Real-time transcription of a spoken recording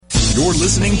You're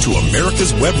listening to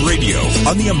America's Web Radio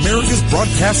on the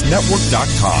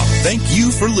AmericasBroadcastNetwork.com. Thank you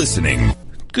for listening.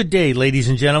 Good day, ladies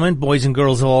and gentlemen, boys and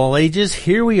girls of all ages.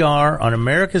 Here we are on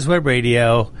America's Web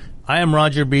Radio. I am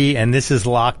Roger B., and this is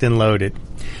Locked and Loaded.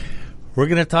 We're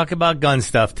going to talk about gun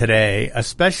stuff today,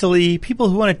 especially people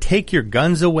who want to take your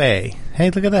guns away.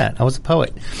 Hey, look at that. I was a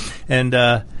poet.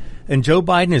 And Joe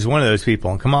Biden is one of those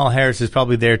people. And Kamala Harris is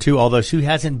probably there, too, although she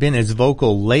hasn't been as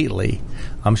vocal lately.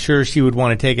 I'm sure she would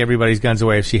want to take everybody's guns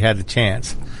away if she had the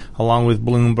chance, along with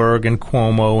Bloomberg and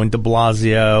Cuomo and de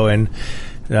Blasio and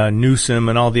Newsom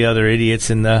and all the other idiots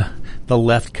in the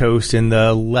left coast and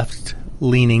the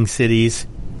left-leaning cities.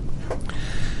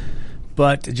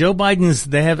 But Joe Biden's,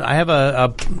 I have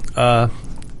a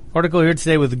article here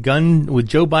today with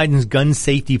Joe Biden's gun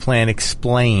safety plan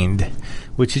explained,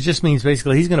 which it just means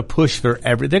basically he's going to push for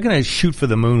they're going to shoot for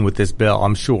the moon with this bill,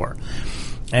 I'm sure.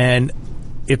 And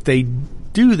if they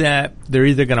do that, they're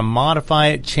either going to modify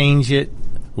it, change it,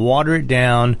 water it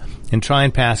down, and try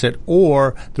and pass it,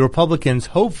 or the Republicans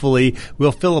hopefully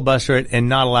will filibuster it and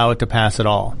not allow it to pass at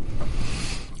all.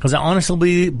 Because I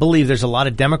honestly believe there's a lot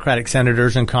of Democratic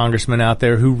senators and congressmen out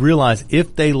there who realize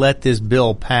if they let this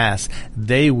bill pass,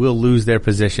 they will lose their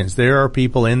positions. There are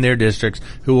people in their districts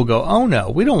who will go, oh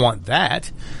no, we don't want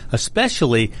that,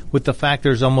 especially with the fact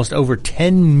there's almost over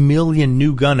 10 million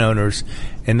new gun owners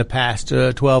in the past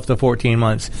 12 to 14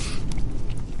 months.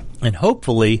 And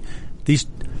hopefully these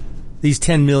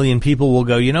 10 million people will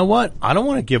go, you know what? I don't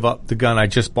want to give up the gun I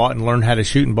just bought and learned how to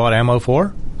shoot and bought ammo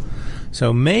for.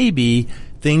 So maybe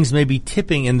things may be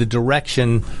tipping in the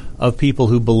direction of people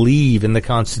who believe in the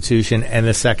Constitution and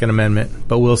the Second Amendment,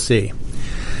 but we'll see.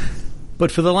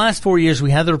 But for the last 4 years, we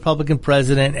had the Republican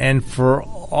president, and for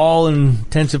all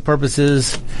intensive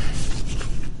purposes,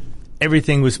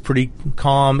 everything was pretty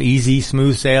calm, easy,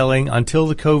 smooth sailing until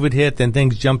the COVID hit. Then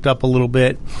things jumped up a little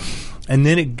bit. And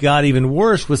then it got even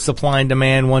worse with supply and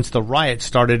demand once the riots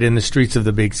started in the streets of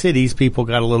the big cities. People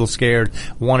got a little scared,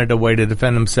 wanted a way to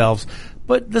defend themselves.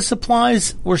 But the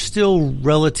supplies were still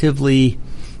relatively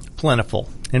plentiful.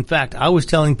 In fact, I was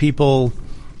telling people,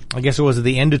 I guess it was at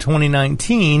the end of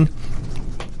 2019,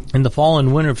 in the fall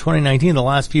and winter of 2019, the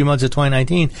last few months of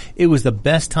 2019, it was the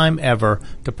best time ever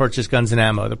to purchase guns and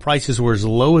ammo. The prices were as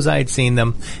low as I had seen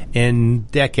them in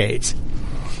decades.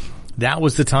 That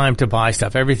was the time to buy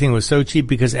stuff. Everything was so cheap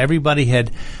because everybody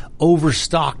had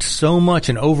overstocked so much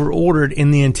and overordered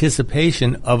in the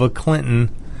anticipation of a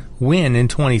Clinton win in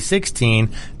 2016.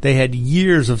 They had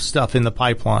years of stuff in the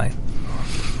pipeline.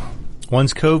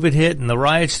 Once COVID hit and the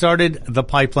riots started, the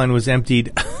pipeline was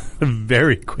emptied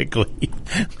very quickly.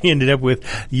 We ended up with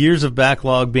years of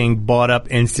backlog being bought up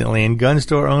instantly, and gun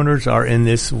store owners are in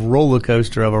this roller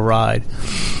coaster of a ride.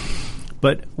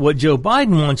 But what Joe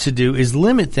Biden wants to do is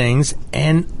limit things,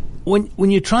 and when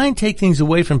you try and take things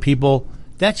away from people,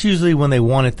 that's usually when they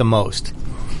want it the most.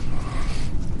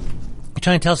 You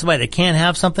try and tell somebody they can't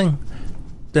have something,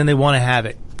 then they want to have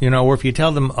it. Or if you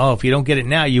tell them, oh, if you don't get it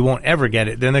now, you won't ever get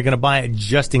it, then they're going to buy it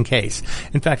just in case.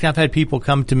 In fact, I've had people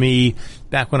come to me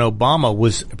back when Obama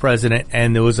was president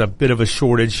and there was a bit of a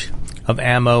shortage of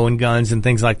ammo and guns and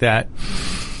things like that.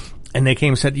 And they came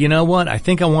and said, you know what, I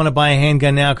think I want to buy a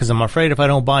handgun now because I'm afraid if I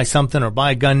don't buy something or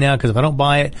buy a gun now, because if I don't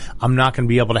buy it, I'm not going to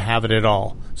be able to have it at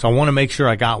all. So I want to make sure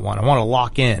I got one. I want to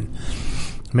lock in,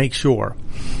 make sure.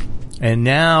 And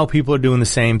now people are doing the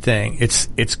same thing.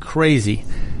 It's crazy.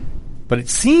 But it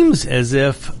seems as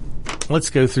if, let's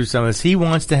go through some of this. He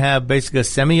wants to have basically a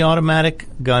semi-automatic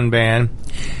gun ban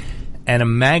and a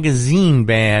magazine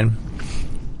ban.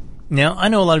 Now, I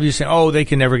know a lot of you say, oh, they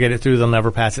can never get it through, they'll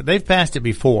never pass it. They've passed it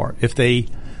before. If they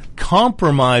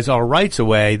compromise our rights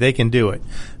away, they can do it.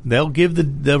 They'll give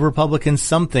the Republicans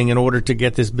something in order to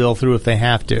get this bill through if they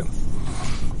have to.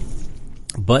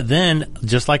 But then,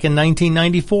 just like in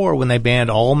 1994, when they banned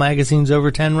all magazines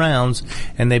over 10 rounds,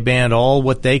 and they banned all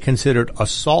what they considered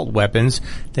assault weapons,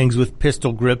 things with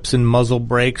pistol grips and muzzle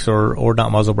brakes, or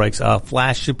not muzzle brakes,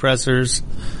 flash suppressors,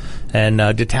 and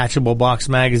detachable box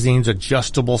magazines,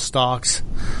 adjustable stocks.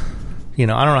 I don't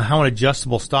know how an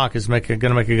adjustable stock is going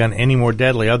to make a gun any more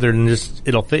deadly other than just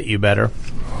it'll fit you better.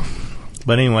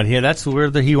 But anyway, here that's where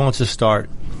he wants to start.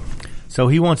 So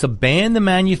he wants to ban the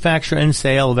manufacture and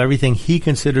sale of everything he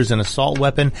considers an assault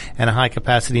weapon and a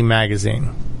high-capacity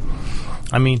magazine.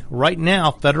 I mean, right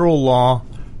now, federal law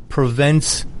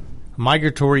prevents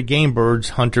migratory game birds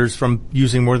hunters from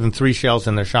using more than 3 shells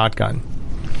in their shotgun.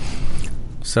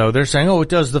 So they're saying, oh,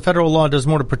 the federal law does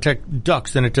more to protect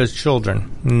ducks than it does children.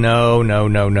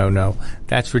 No.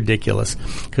 That's ridiculous.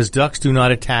 Because ducks do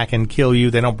not attack and kill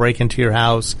you. They don't break into your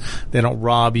house. They don't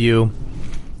rob you.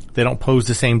 they don't pose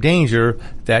the same danger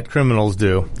that criminals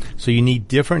do. So you need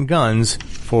different guns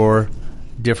for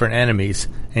different enemies.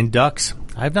 And ducks,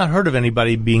 I've not heard of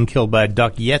anybody being killed by a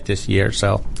duck yet this year,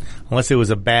 so unless it was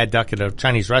a bad duck at a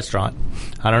Chinese restaurant.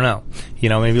 I don't know.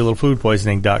 Maybe a little food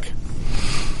poisoning duck.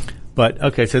 But,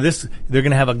 okay, so they're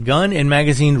going to have a gun and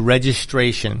magazine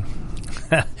registration.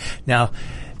 Now,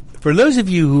 for those of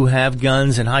you who have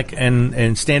guns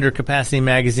and standard capacity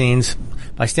magazines,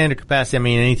 by standard capacity I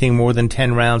mean anything more than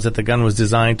 10 rounds that the gun was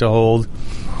designed to hold,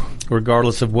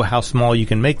 regardless of how small you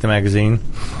can make the magazine.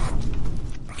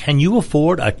 Can you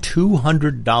afford a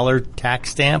 $200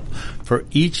 tax stamp for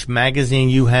each magazine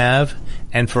you have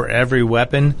and for every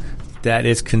weapon that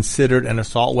is considered an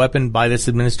assault weapon by this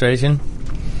administration?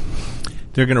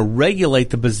 They're going to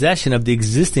regulate the possession of the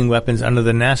existing weapons under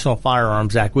the National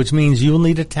Firearms Act, which means you'll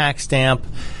need a tax stamp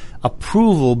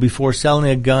approval before selling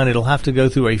a gun. It'll have to go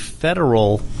through a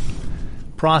federal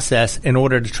process in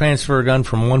order to transfer a gun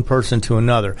from one person to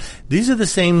another. These are the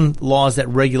same laws that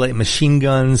regulate machine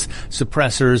guns,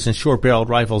 suppressors, and short-barreled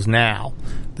rifles now.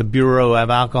 The Bureau of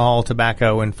Alcohol,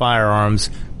 Tobacco, and Firearms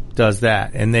does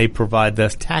that, and they provide the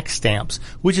tax stamps,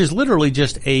 which is literally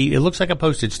just it looks like a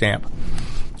postage stamp.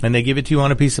 And they give it to you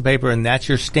on a piece of paper, and that's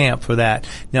your stamp for that.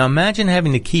 Now imagine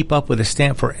having to keep up with a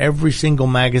stamp for every single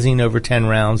magazine over 10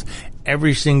 rounds,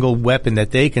 every single weapon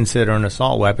that they consider an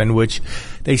assault weapon, which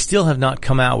they still have not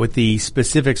come out with the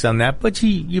specifics on that, but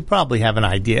you probably have an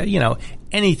idea.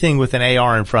 Anything with an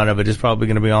AR in front of it is probably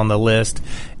going to be on the list.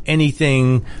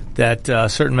 Anything that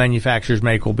certain manufacturers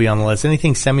make will be on the list.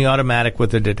 Anything semi-automatic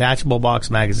with a detachable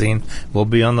box magazine will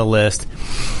be on the list.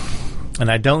 And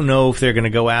I don't know if they're going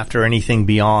to go after anything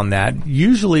beyond that.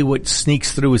 Usually what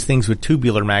sneaks through is things with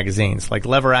tubular magazines, like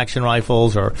lever-action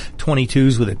rifles or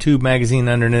 22s with a tube magazine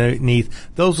underneath.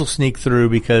 Those will sneak through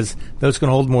because those can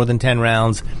hold more than 10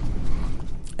 rounds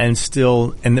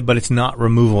but it's not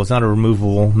removable. It's not a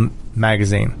removable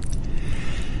magazine.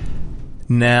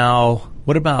 Now,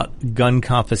 what about gun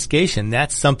confiscation?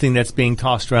 That's something that's being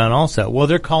tossed around also. Well,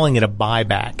 they're calling it a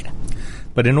buyback.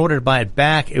 But in order to buy it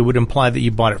back, it would imply that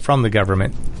you bought it from the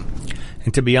government.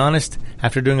 And to be honest,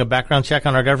 after doing a background check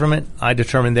on our government, I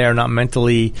determined they are not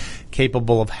mentally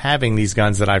capable of having these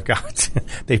guns that I've got.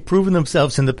 They've proven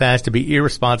themselves in the past to be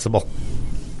irresponsible.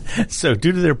 So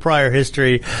due to their prior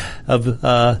history of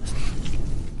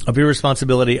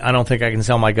irresponsibility, I don't think I can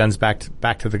sell my guns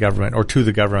back to the government or to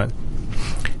the government.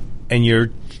 And your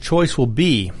choice will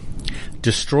be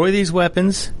destroy these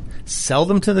weapons, sell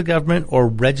them to the government, or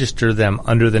register them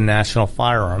under the National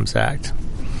Firearms Act.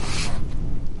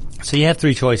 So you have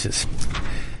three choices.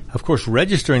 Of course,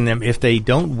 registering them, if they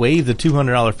don't waive the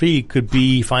 $200 fee, could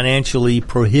be financially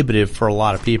prohibitive for a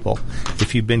lot of people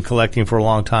if you've been collecting for a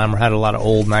long time or had a lot of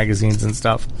old magazines and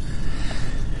stuff.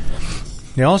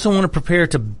 They also want to prepare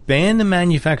to ban the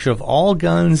manufacture of all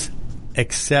guns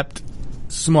except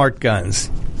smart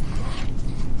guns.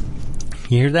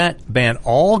 You hear that? Ban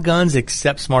all guns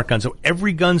except smart guns. So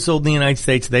every gun sold in the United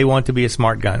States, they want to be a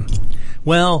smart gun.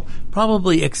 Well,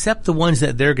 probably except the ones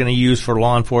that they're going to use for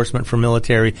law enforcement, for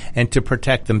military, and to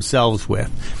protect themselves with.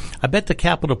 I bet the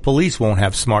Capitol Police won't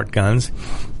have smart guns.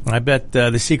 I bet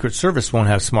the Secret Service won't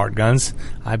have smart guns.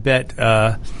 I bet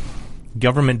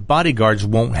government bodyguards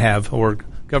won't have, or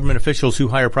government officials who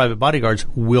hire private bodyguards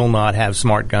will not have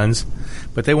smart guns.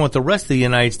 But they want the rest of the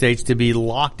United States to be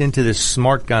locked into this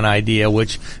smart gun idea,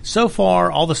 which so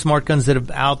far all the smart guns that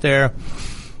are out there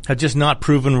have just not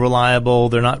proven reliable.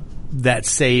 They're not that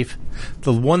safe.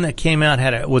 The one that came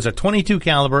out was a .22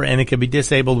 caliber, and it could be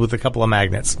disabled with a couple of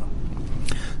magnets.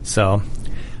 So,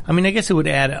 I mean, I guess it would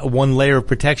add one layer of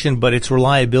protection, but its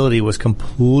reliability was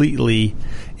completely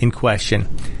in question.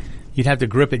 You'd have to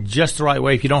grip it just the right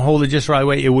way. If you don't hold it just the right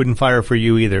way, it wouldn't fire for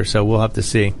you either. So we'll have to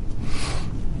see.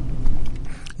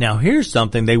 Now, here's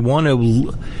something. They want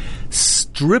to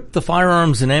strip the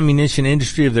firearms and ammunition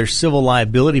industry of their civil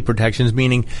liability protections,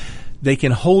 meaning they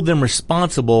can hold them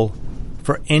responsible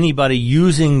for anybody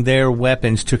using their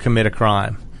weapons to commit a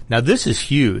crime. Now, this is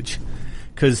huge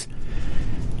because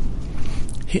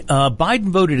Biden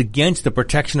voted against the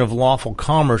Protection of Lawful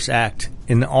Commerce Act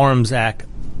in the Arms Act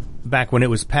back when it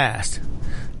was passed.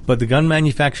 But the gun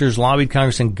manufacturers lobbied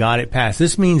Congress and got it passed.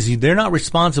 This means they're not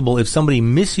responsible if somebody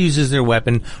misuses their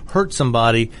weapon, hurts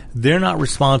somebody. They're not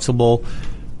responsible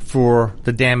for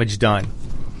the damage done.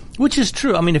 Which is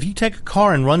true. I mean, if you take a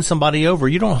car and run somebody over,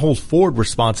 you don't hold Ford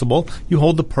responsible. You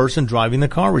hold the person driving the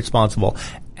car responsible,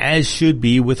 as should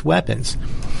be with weapons.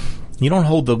 You don't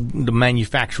hold the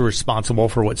manufacturer responsible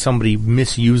for what somebody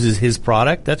misuses his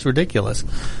product. That's ridiculous.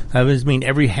 That means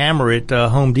every hammer at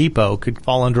Home Depot could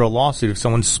fall under a lawsuit if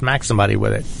someone smacks somebody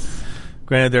with it.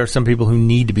 Granted, there are some people who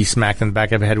need to be smacked in the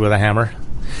back of the head with a hammer.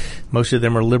 Most of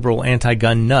them are liberal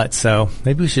anti-gun nuts, so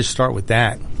maybe we should start with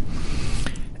that.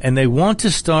 And they want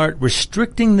to start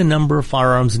restricting the number of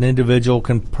firearms an individual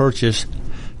can purchase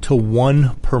to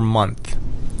 1 per month.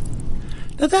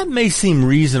 Now, that may seem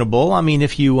reasonable. I mean,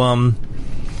 if you're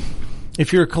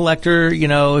a collector,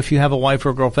 if you have a wife or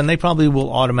a girlfriend, they probably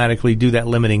will automatically do that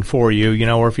limiting for you,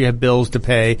 or if you have bills to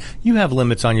pay, you have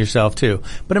limits on yourself too.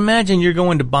 But imagine you're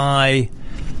going to buy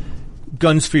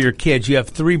guns for your kids. You have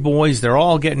 3 boys. They're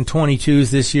all getting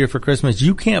 22s this year for Christmas.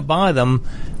 You can't buy them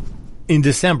in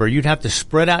December. You'd have to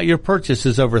spread out your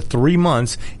purchases over 3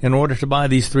 months in order to buy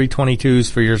these 3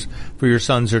 22s for your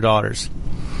sons or daughters.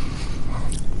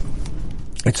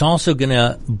 It's also going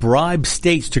to bribe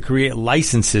states to create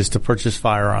licenses to purchase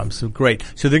firearms. So great.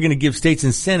 So they're going to give states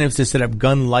incentives to set up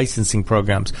gun licensing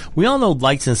programs. We all know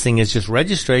licensing is just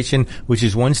registration, which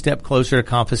is one step closer to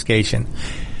confiscation.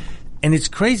 And it's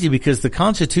crazy because the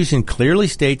Constitution clearly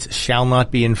states shall not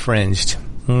be infringed.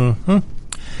 They're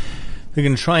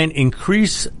going to try and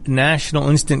increase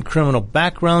national instant criminal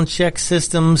background check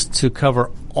systems to cover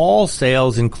all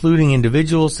sales, including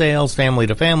individual sales,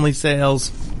 family-to-family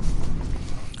sales,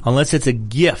 unless it's a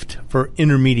gift for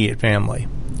intermediate family.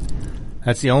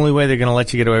 That's the only way they're going to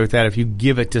let you get away with that, if you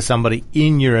give it to somebody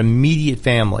in your immediate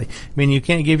family. I mean, you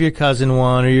can't give your cousin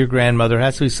one or your grandmother. It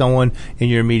has to be someone in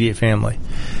your immediate family.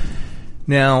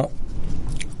 Now,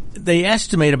 they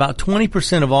estimate about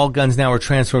 20% of all guns now are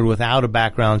transferred without a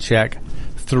background check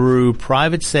through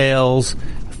private sales,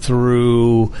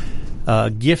 through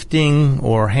gifting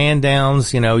or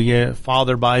hand-downs. Your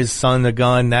father buys son a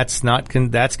gun.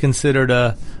 That's considered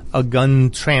a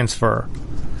gun transfer.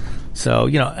 So,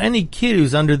 any kid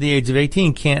who's under the age of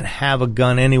 18 can't have a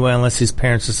gun anyway unless his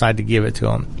parents decide to give it to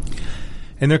him.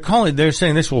 And they're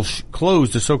saying this will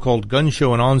close the so-called gun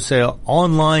show and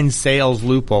online sales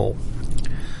loophole.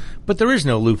 But there is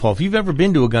no loophole. If you've ever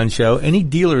been to a gun show, any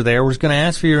dealer there was going to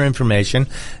ask for your information,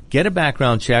 get a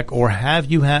background check, or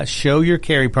have you show your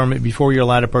carry permit before you're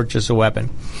allowed to purchase a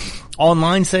weapon.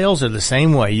 Online sales are the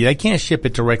same way. They can't ship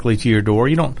it directly to your door.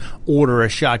 You don't order a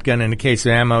shotgun and a case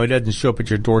of ammo. It doesn't show up at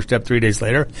your doorstep 3 days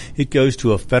later. It goes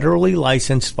to a federally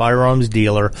licensed firearms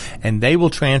dealer, and they will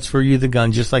transfer you the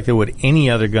gun just like they would any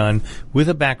other gun with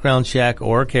a background check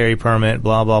or a carry permit,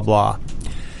 blah, blah, blah.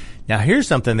 Now, here's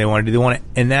something they want to do. They want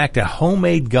to enact a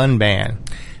homemade gun ban.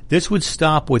 This would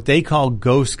stop what they call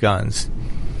ghost guns,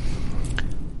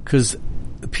 because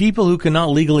people who cannot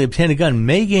legally obtain a gun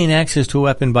may gain access to a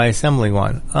weapon by assembling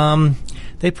one.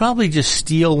 They probably just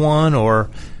steal one or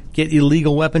get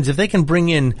illegal weapons. If they can bring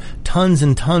in tons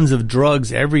and tons of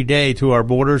drugs every day to our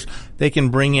borders, they can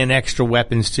bring in extra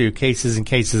weapons too, cases and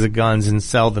cases of guns, and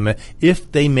sell them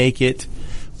if they make it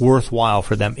worthwhile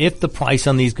for them. If the price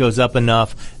on these goes up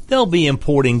enough, they'll be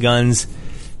importing guns.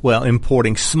 Well,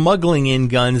 smuggling in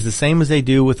guns the same as they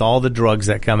do with all the drugs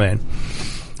that come in.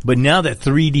 But now that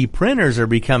 3D printers are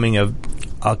becoming a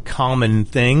common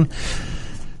thing,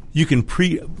 you can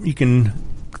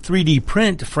 3D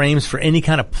print frames for any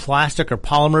kind of plastic or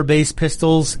polymer-based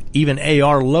pistols. Even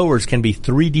AR lowers can be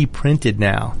 3D printed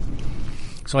now.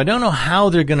 So I don't know how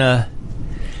they're going to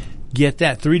get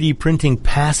that 3D printing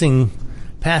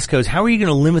passcodes. How are you going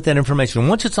to limit that information?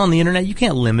 Once it's on the internet, you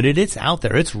can't limit it. It's out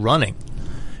there. It's running.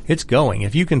 It's going.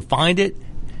 If you can find it,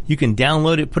 you can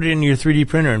download it, put it in your 3D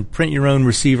printer, and print your own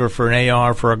receiver for an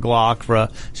AR, for a Glock, for a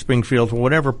Springfield, for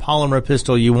whatever polymer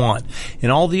pistol you want.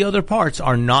 And all the other parts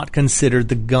are not considered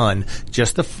the gun.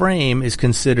 Just the frame is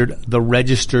considered the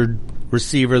registered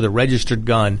receiver, the registered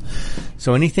gun.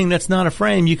 So anything that's not a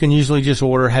frame, you can usually just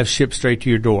order, have shipped straight to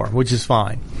your door, which is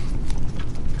fine.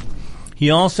 He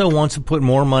also wants to put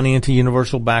more money into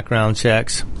universal background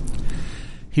checks.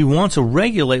 He wants to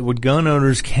regulate what gun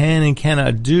owners can and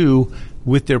cannot do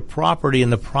with their property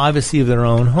in the privacy of their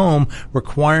own home,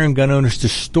 requiring gun owners to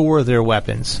store their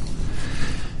weapons.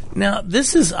 Now, I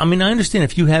understand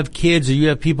if you have kids or you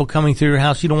have people coming through your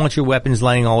house, you don't want your weapons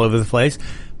laying all over the place.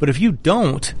 But if you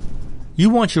don't, you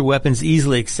want your weapons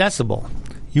easily accessible.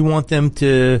 You want them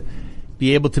to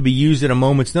be able to be used at a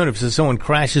moment's notice. If someone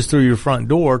crashes through your front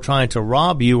door trying to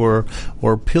rob you or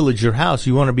pillage your house,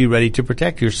 you want to be ready to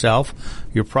protect yourself,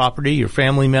 your property, your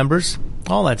family members,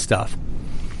 all that stuff.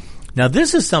 Now,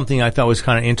 this is something I thought was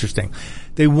kind of interesting.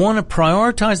 They want to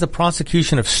prioritize the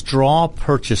prosecution of straw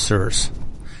purchasers.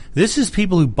 This is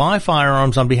people who buy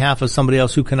firearms on behalf of somebody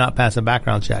else who cannot pass a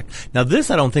background check. Now, this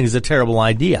I don't think is a terrible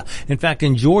idea. In fact,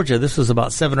 in Georgia, this was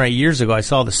about 7 or 8 years ago, I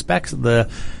saw the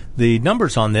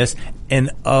numbers on this, and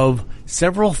of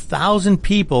several thousand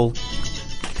people,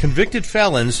 convicted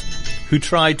felons who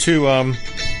tried to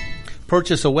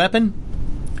purchase a weapon,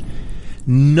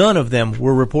 None of them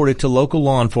were reported to local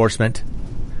law enforcement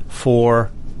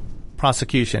for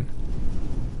prosecution.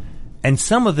 And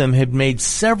some of them had made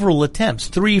several attempts,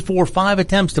 3, 4, 5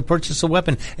 attempts to purchase a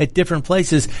weapon at different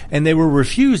places, and they were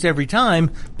refused every time,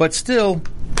 but still,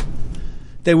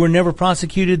 they were never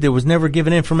prosecuted. There was never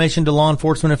given information to law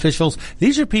enforcement officials.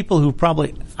 These are people who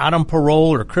probably out on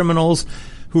parole or criminals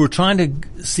who were trying to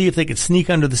see if they could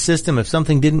sneak under the system if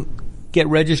something didn't get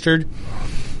registered,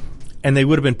 and they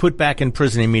would have been put back in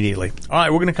prison immediately. All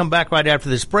right, we're going to come back right after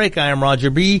this break. I am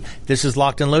Roger B. This is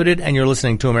Locked and Loaded, and you're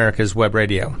listening to America's Web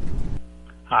Radio.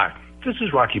 Hi, this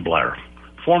is Rocky Blair,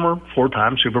 former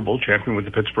 4-time Super Bowl champion with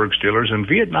the Pittsburgh Steelers and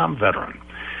Vietnam veteran.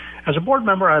 As a board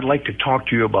member, I'd like to talk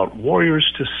to you about Warriors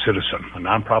to Citizen, a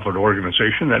nonprofit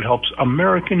organization that helps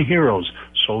American heroes,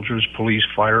 soldiers, police,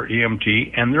 fire,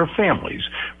 EMT, and their families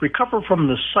recover from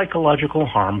the psychological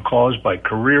harm caused by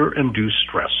career-induced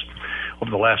stress. Over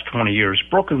the last 20 years,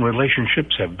 broken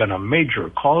relationships have been a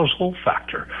major causal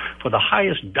factor for the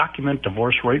highest documented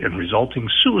divorce rate and resulting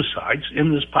suicides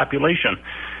in this population.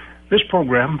 This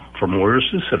program, From Warriors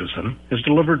to Citizen, is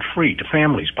delivered free to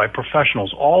families by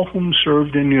professionals, all whom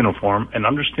served in uniform and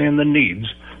understand the needs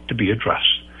to be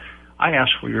addressed. I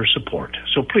ask for your support,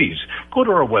 so please go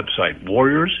to our website,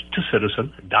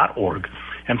 warriorstocitizen.org,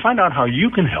 and find out how you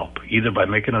can help, either by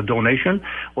making a donation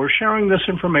or sharing this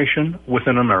information with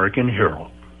an American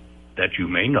hero that you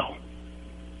may know.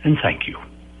 And thank you.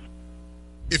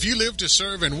 If you live to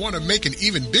serve and want to make an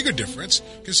even bigger difference,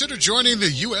 consider joining the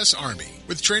U.S. Army.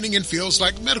 With training in fields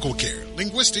like medical care,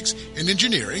 linguistics, and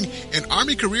engineering, an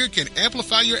Army career can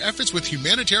amplify your efforts with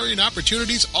humanitarian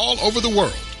opportunities all over the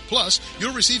world. Plus,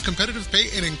 you'll receive competitive pay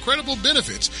and incredible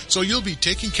benefits, so you'll be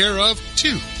taken care of,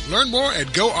 too. Learn more at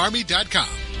GoArmy.com.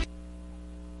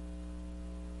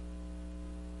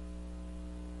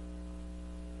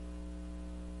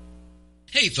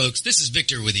 Hey folks, this is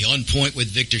Victor with the On Point with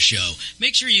Victor show.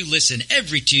 Make sure you listen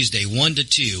every Tuesday 1 to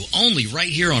 2, only right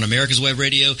here on America's Web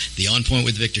Radio, the On Point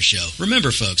with Victor show.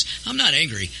 Remember folks, I'm not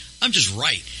angry, I'm just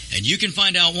right. And you can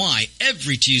find out why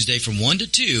every Tuesday from 1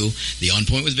 to 2, the On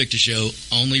Point with Victor show,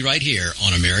 only right here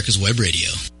on America's Web Radio.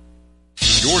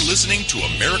 You're listening to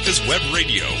America's Web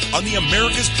Radio on the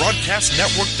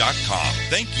AmericasBroadcastNetwork.com.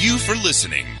 Thank you for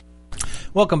listening.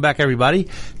 Welcome back, everybody.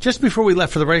 Just before we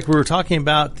left for the break, we were talking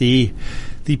about the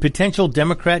potential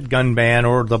Democrat gun ban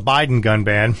or the Biden gun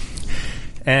ban.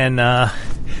 And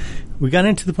we got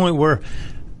into the point where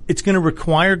it's going to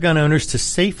require gun owners to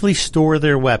safely store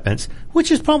their weapons,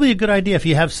 which is probably a good idea if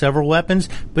you have several weapons.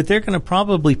 But they're going to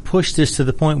probably push this to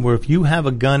the point where if you have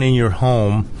a gun in your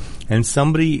home and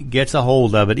somebody gets a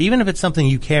hold of it, even if it's something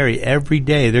you carry every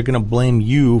day, they're going to blame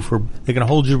you they're going to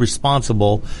hold you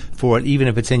responsible for it, even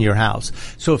if it's in your house.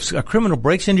 So if a criminal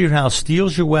breaks into your house,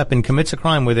 steals your weapon, commits a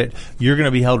crime with it, you're going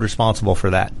to be held responsible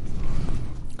for that.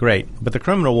 Great. But the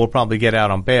criminal will probably get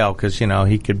out on bail because,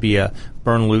 he could be a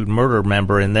burn, loot, murder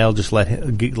member, and they'll just let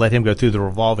him go through the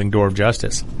revolving door of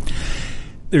justice.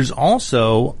 There's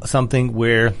also something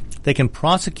where they can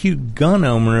prosecute gun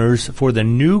owners for the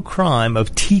new crime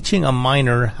of teaching a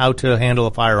minor how to handle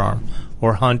a firearm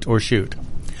or hunt or shoot.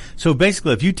 So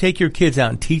basically, if you take your kids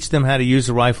out and teach them how to use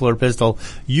a rifle or pistol,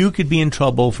 you could be in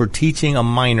trouble for teaching a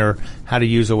minor how to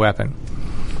use a weapon.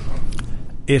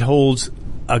 It holds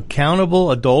accountable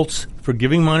adults for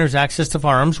giving minors access to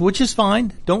firearms, which is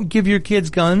fine. Don't give your kids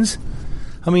guns.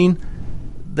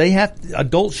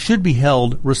 Adults should be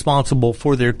held responsible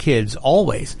for their kids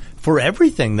always. For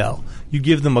everything, though. You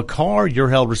give them a car, you're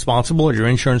held responsible, or your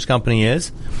insurance company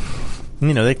is.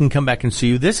 They can come back and sue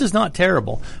you. This is not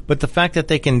terrible. But the fact that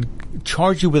they can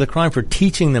charge you with a crime for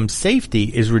teaching them safety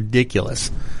is ridiculous.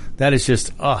 That is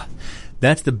just,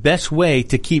 that's the best way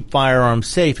to keep firearms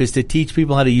safe, is to teach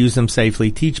people how to use them safely.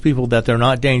 Teach people that they're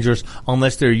not dangerous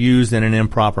unless they're used in an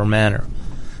improper manner.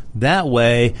 That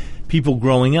way, people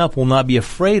growing up will not be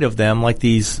afraid of them like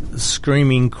these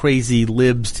screaming crazy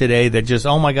libs today that just,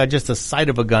 oh my God, just the sight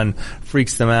of a gun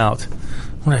freaks them out.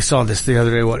 When I saw this the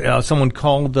other day, someone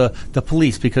called the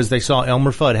police because they saw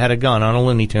Elmer Fudd had a gun on a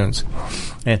Looney Tunes.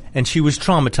 And she was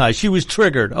traumatized. She was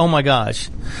triggered. Oh my gosh.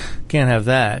 Can't have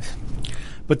that.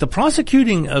 But the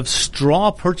prosecuting of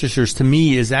straw purchasers, to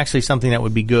me, is actually something that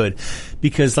would be good.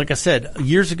 Because, like I said,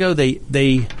 years ago,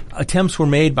 they attempts were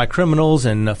made by criminals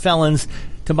and felons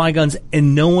to buy guns,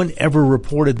 and no one ever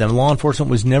reported them. Law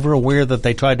enforcement was never aware that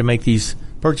they tried to make these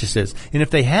purchases. And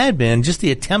if they had been, just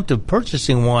the attempt of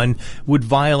purchasing one would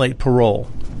violate parole.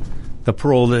 The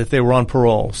parole, that they were on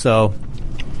parole. So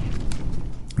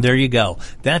there you go.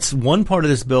 That's one part of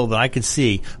this bill that I could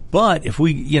see. But if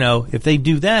if they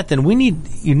do that, then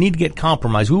you need to get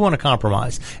compromise. We want to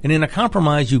compromise. And in a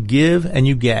compromise, you give and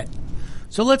you get.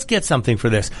 So let's get something for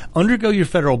this. Undergo your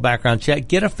federal background check.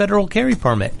 Get a federal carry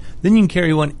permit. Then you can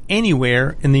carry one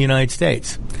anywhere in the United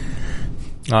States.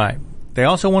 All right. They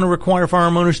also want to require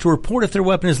firearm owners to report if their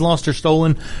weapon is lost or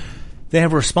stolen. They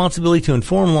have a responsibility to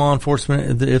inform law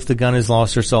enforcement if the gun is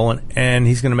lost or stolen, and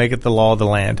he's going to make it the law of the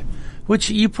land, which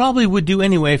you probably would do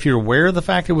anyway. If you're aware of the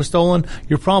fact it was stolen,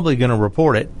 you're probably going to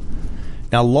report it.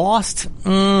 Now, lost,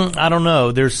 I don't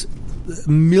know. There's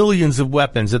millions of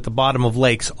weapons at the bottom of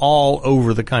lakes all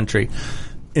over the country.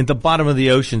 At the bottom of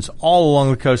the oceans, all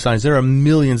along the coastlines, there are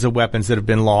millions of weapons that have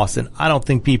been lost, and I don't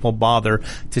think people bother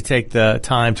to take the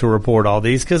time to report all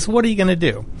these, because what are you going to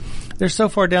do? They're so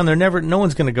far down there, no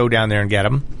one's going to go down there and get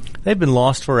them. They've been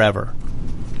lost forever.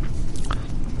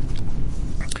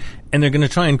 And they're going to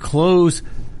try and close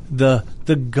the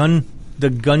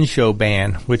gun show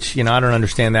ban, which, I don't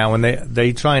understand that one.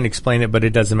 They try and explain it, but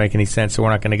it doesn't make any sense, so we're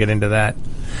not going to get into that.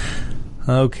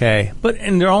 Okay.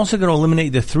 And they're also going to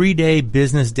eliminate the 3-day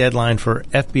business deadline for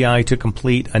FBI to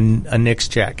complete a NICS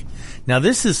check. Now,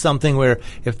 this is something where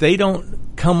if they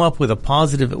don't come up with a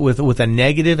positive, with a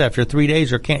negative after 3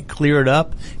 days, or can't clear it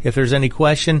up, if there's any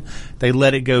question, they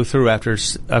let it go through after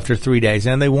 3 days.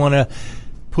 And they want to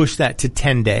push that to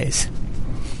 10 days.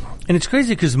 And it's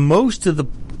crazy because a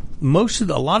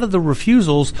lot of the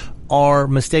refusals are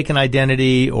mistaken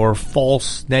identity or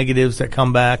false negatives that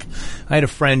come back. I had a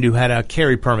friend who had a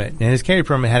carry permit, and his carry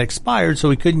permit had expired, so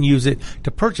he couldn't use it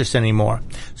to purchase anymore.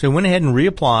 So he went ahead and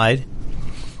reapplied,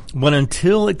 but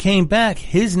until it came back,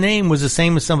 his name was the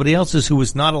same as somebody else's who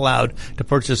was not allowed to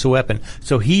purchase a weapon.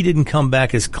 So he didn't come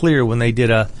back as clear when they did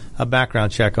a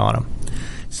background check on him.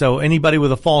 So anybody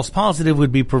with a false positive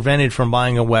would be prevented from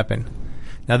buying a weapon.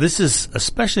 Now, this is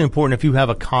especially important if you have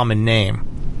a common name.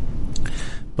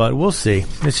 But we'll see.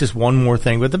 It's just one more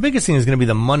thing. But the biggest thing is going to be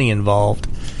the money involved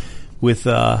with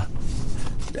trying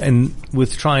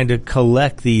to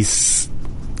collect these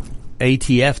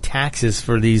ATF taxes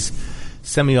for these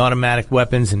semi-automatic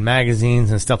weapons and magazines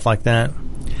and stuff like that.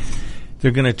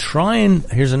 They're going to try and...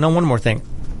 Here's one more thing.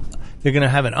 They're going to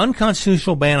have an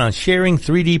unconstitutional ban on sharing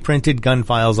 3D printed gun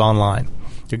files online.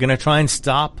 They're going to try and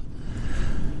stop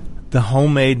the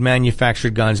homemade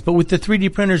manufactured guns. But with the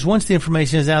 3D printers, once the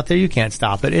information is out there, you can't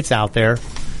stop it. It's out there.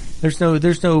 There's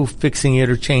no fixing it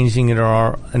or changing it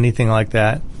or anything like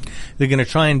that. They're going to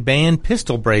try and ban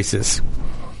pistol braces,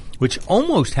 which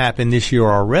almost happened this year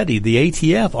already. The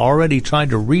ATF already tried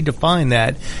to redefine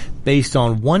that based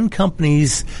on one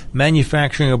company's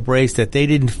manufacturing a brace that they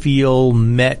didn't feel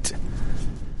met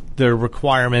the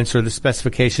requirements or the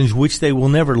specifications, which they will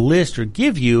never list or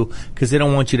give you because they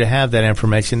don't want you to have that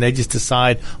information. They just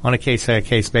decide on a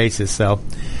case-by-case basis. So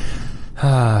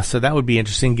that would be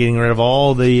interesting, getting rid of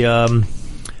all the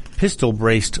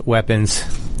pistol-braced weapons.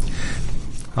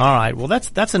 All right. Well, that's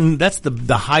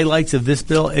the highlights of this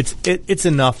bill. It's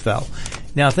enough though.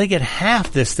 Now, if they get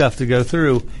half this stuff to go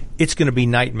through, it's going to be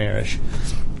nightmarish.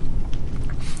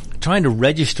 Trying to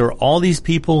register all these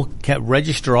people,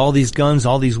 register all these guns,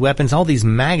 all these weapons, all these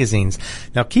magazines.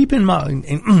 Now, keep in mind,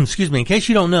 excuse me, in case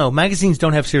you don't know, magazines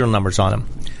don't have serial numbers on them.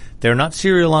 They're not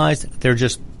serialized. They're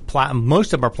just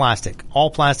most of them are plastic,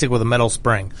 all plastic with a metal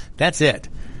spring. That's it.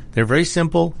 They're very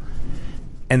simple,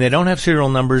 and they don't have serial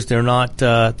numbers. They're not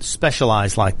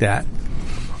specialized like that.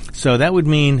 So that would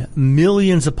mean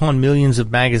millions upon millions of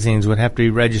magazines would have to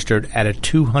be registered at a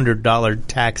 $200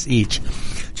 tax each.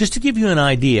 Just to give you an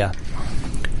idea,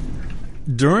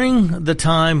 during the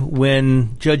time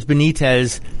when Judge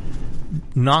Benitez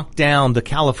knocked down the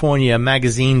California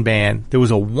magazine ban, there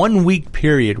was a 1-week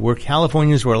period where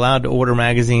Californians were allowed to order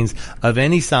magazines of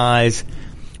any size,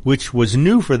 which was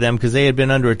new for them because they had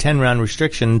been under a 10-round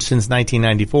restriction since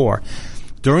 1994.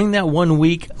 During that 1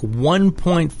 week,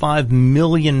 1.5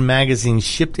 million magazines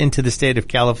shipped into the state of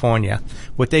California.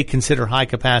 What they consider high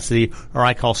capacity, or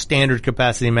I call standard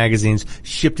capacity magazines,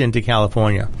 shipped into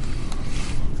California.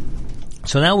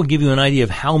 So that will give you an idea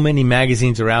of how many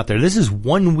magazines are out there. This is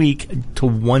 1 week to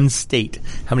one state,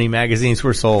 how many magazines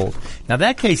were sold. Now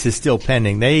that case is still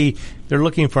pending. They're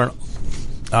looking for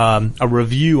a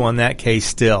review on that case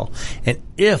still. And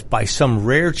if by some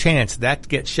rare chance that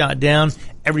gets shot down,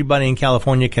 everybody in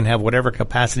California can have whatever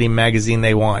capacity magazine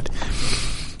they want,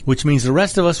 which means the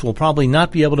rest of us will probably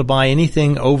not be able to buy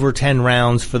anything over 10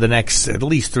 rounds for the next at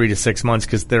least 3 to 6 months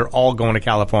because they're all going to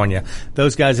California.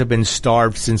 Those guys have been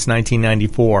starved since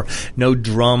 1994. No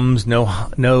drums,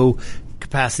 no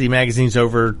capacity magazines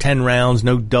over 10 rounds,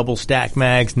 no double stack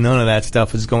mags. None of that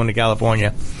stuff is going to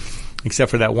California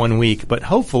except for that 1 week. But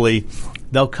hopefully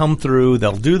they'll come through,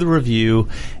 they'll do the review,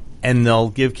 and they'll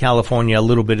give California a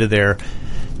little bit of their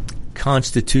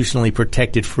constitutionally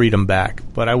protected freedom back,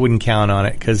 but I wouldn't count on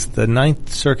it because the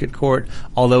Ninth Circuit Court,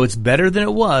 although it's better than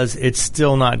it was, it's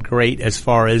still not great as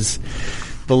far as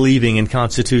believing in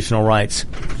constitutional rights.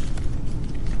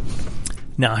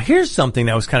 Now, here's something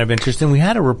that was kind of interesting. We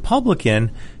had a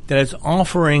Republican that is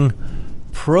offering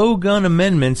pro-gun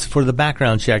amendments for the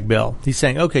background check bill. He's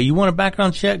saying, okay, you want a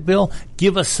background check bill?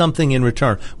 Give us something in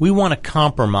return. We want to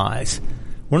compromise.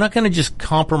 We're not going to just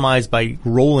compromise by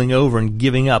rolling over and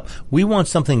giving up. We want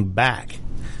something back.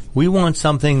 We want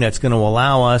something that's going to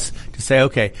allow us to say,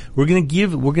 okay, we're going to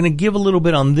give a little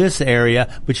bit on this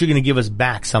area, but you're going to give us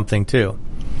back something too.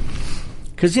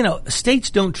 Because, states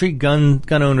don't treat gun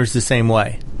owners the same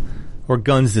way, or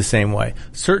guns the same way.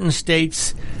 Certain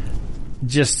states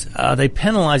just, they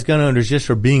penalize gun owners just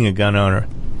for being a gun owner.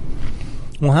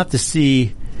 We'll have to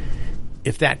see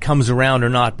if that comes around or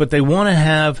not, but they want to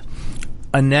have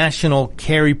a national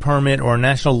carry permit or a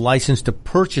national license to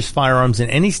purchase firearms in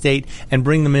any state and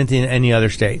bring them into any other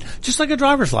state. Just like a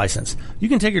driver's license. You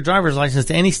can take your driver's license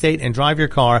to any state and drive your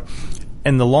car,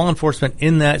 and the law enforcement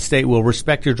in that state will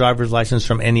respect your driver's license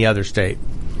from any other state.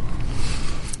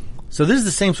 So this is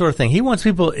the same sort of thing. He wants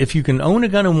people, if you can own a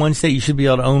gun in one state, you should be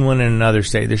able to own one in another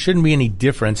state. There shouldn't be any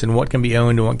difference in what can be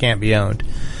owned and what can't be owned.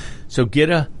 So get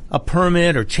a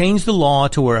permit or change the law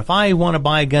to where if I want to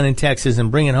buy a gun in Texas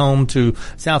and bring it home to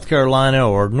South Carolina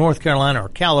or North Carolina or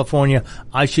California,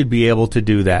 I should be able to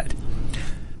do that.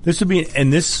 This would be,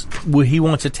 and this, he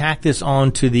wants to tack this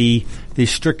on to the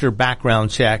stricter background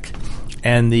check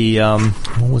and the,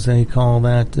 what was that he called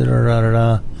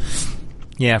that?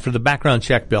 Yeah, for the background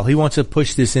check bill. He wants to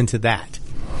push this into that.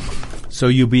 So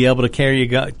you'll be able to carry a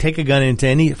gun, take a gun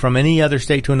into from any other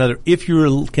state to another if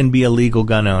you can be a legal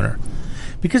gun owner.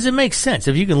 Because it makes sense.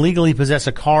 If you can legally possess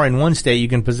a car in one state, you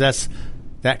can possess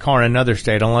that car in another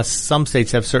state, unless some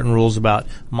states have certain rules about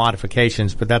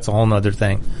modifications, but that's a whole other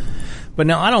thing. But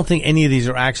now, I don't think any of these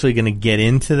are actually going to get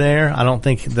into there. I don't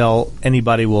think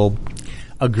anybody will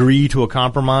agree to a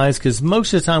compromise, because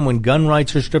most of the time when gun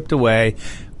rights are stripped away,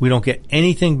 we don't get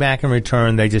anything back in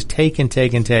return. They just take and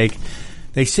take and take.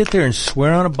 They sit there and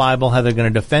swear on a Bible how they're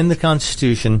going to defend the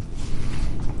Constitution.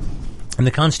 And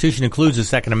the Constitution includes the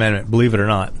Second Amendment, believe it or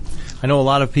not. I know a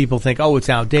lot of people think, oh, it's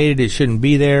outdated, it shouldn't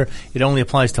be there. It only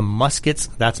applies to muskets.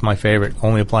 That's my favorite.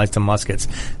 Only applies to muskets.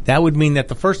 That would mean that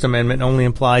the First Amendment only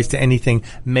applies to anything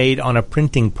made on a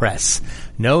printing press.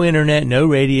 No internet, no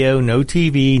radio, no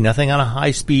TV, nothing on a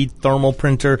high-speed thermal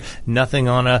printer, nothing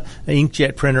on an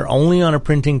inkjet printer, only on a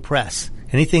printing press.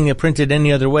 Anything printed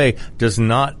any other way does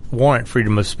not warrant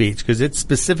freedom of speech, because it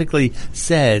specifically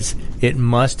says it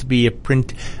must be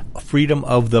freedom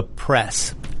of the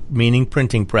press, meaning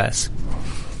printing press.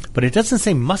 But it doesn't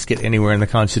say musket anywhere in the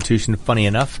Constitution, funny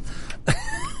enough.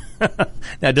 Now,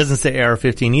 it doesn't say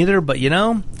AR-15 either, but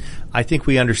I think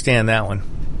we understand that one.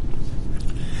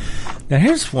 Now,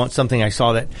 here's something I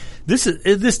saw that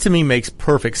this to me makes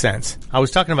perfect sense. I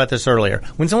was talking about this earlier.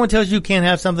 When someone tells you can't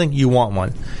have something, you want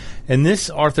one. And this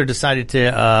author decided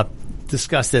to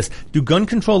discuss this. Do gun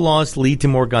control laws lead to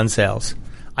more gun sales?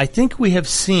 I think we have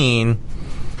seen,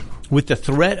 with the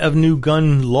threat of new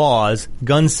gun laws,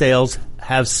 gun sales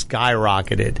have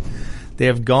skyrocketed. They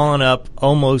have gone up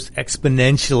almost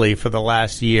exponentially for the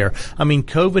last year. I mean,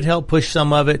 COVID helped push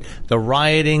some of it. The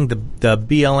rioting, the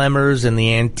BLMers and the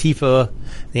Antifa,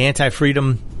 the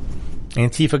anti-freedom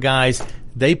Antifa guys,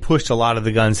 they pushed a lot of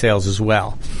the gun sales as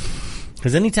well.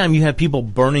 Because anytime you have people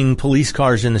burning police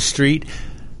cars in the street,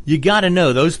 you got to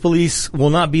know those police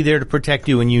will not be there to protect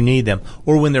you when you need them.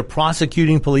 Or when they're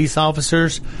prosecuting police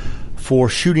officers for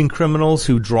shooting criminals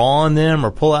who draw on them or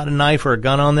pull out a knife or a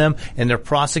gun on them, and they're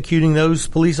prosecuting those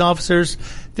police officers,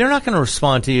 they're not going to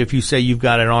respond to you if you say you've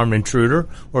got an armed intruder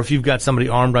or if you've got somebody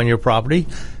armed on your property.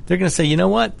 They're going to say, you know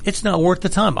what? It's not worth the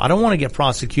time. I don't want to get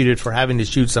prosecuted for having to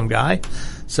shoot some guy.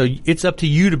 So it's up to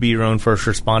you to be your own first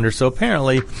responder. So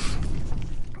apparently,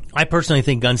 I personally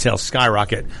think gun sales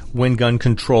skyrocket when gun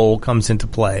control comes into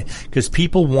play, because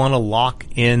people want to lock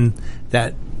in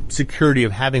that security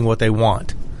of having what they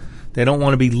want. They don't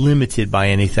want to be limited by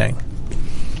anything.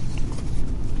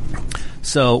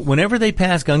 So whenever they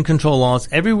pass gun control laws,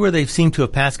 everywhere they seem to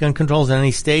have passed gun controls in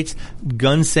any states,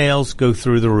 gun sales go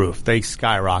through the roof. They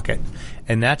skyrocket.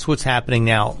 And that's what's happening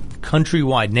now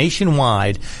countrywide,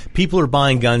 nationwide. People are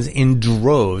buying guns in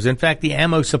droves. In fact, the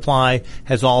ammo supply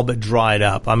has all but dried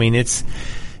up. I mean, it's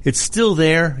still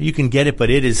there. You can get it,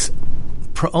 but it is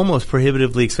almost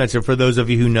prohibitively expensive for those of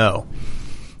you who know.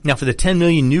 Now, for the 10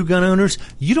 million new gun owners,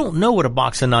 you don't know what a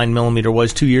box of 9mm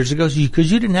was 2 years ago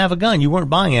because you didn't have a gun. You weren't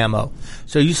buying ammo.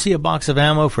 So you see a box of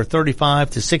ammo for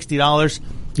 $35 to $60.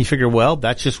 You figure, well,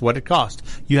 that's just what it cost.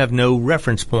 You have no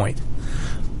reference point.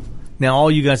 Now,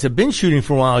 all you guys have been shooting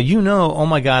for a while, you know, oh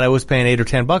my God, I was paying $8 or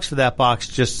 $10 for that box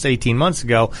just 18 months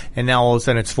ago, and now all of a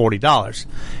sudden it's $40.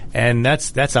 And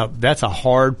that's a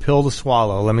hard pill to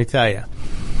swallow, let me tell you.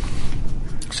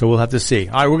 So we'll have to see.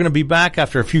 All right, we're going to be back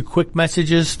after a few quick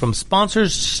messages from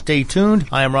sponsors. Stay tuned.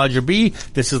 I am Roger B.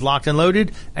 This is Locked and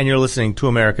Loaded, and you're listening to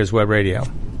America's Web Radio.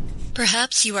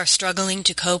 Perhaps you are struggling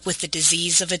to cope with the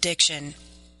disease of addiction.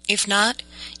 If not,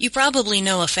 you probably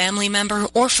know a family member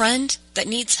or friend that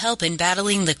needs help in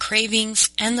battling the cravings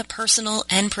and the personal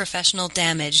and professional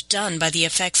damage done by the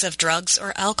effects of drugs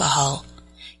or alcohol.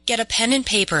 Get a pen and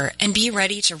paper and be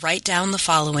ready to write down the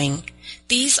following.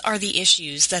 These are the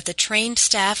issues that the trained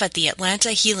staff at the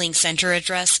Atlanta Healing Center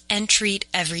address and treat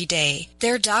every day.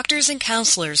 Their doctors and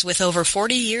counselors with over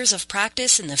 40 years of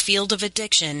practice in the field of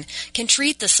addiction can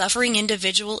treat the suffering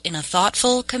individual in a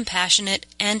thoughtful, compassionate,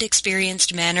 and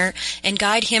experienced manner and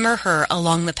guide him or her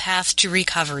along the path to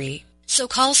recovery. So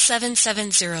call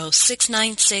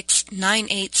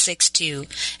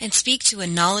 770-696-9862 and speak to a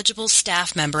knowledgeable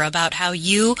staff member about how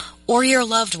you or your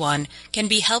loved one can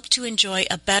be helped to enjoy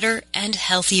a better and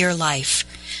healthier life.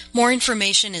 More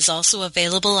information is also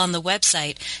available on the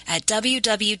website at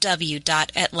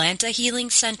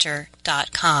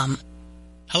www.atlantahealingcenter.com.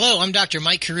 Hello, I'm Dr.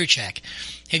 Mike Karuchak.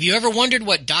 Have you ever wondered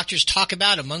what doctors talk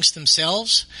about amongst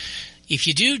themselves? If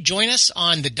you do, join us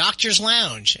on the Doctor's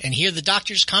Lounge and hear the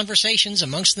doctors' conversations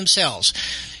amongst themselves.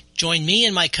 Join me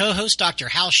and my co-host, Dr.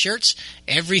 Hal Schertz,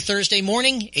 every Thursday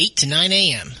morning, 8 to 9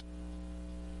 a.m.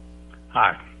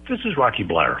 Hi, this is Rocky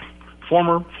Blair,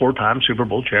 former four-time Super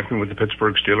Bowl champion with the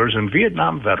Pittsburgh Steelers and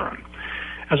Vietnam veteran.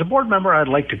 As a board member, I'd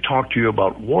like to talk to you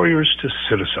about Warriors to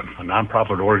Citizen, a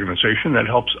nonprofit organization that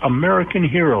helps American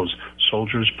heroes,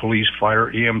 soldiers, police, fire,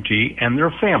 EMT, and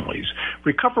their families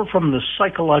recover from the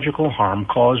psychological harm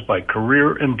caused by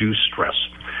career-induced stress.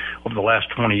 Over the last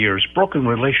 20 years, broken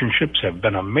relationships have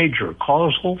been a major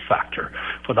causal factor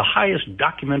for the highest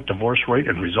documented divorce rate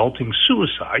and resulting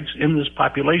suicides in this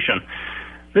population.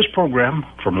 This program,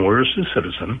 From Warriors to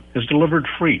Citizen, is delivered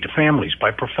free to families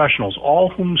by professionals, all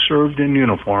whom served in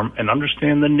uniform and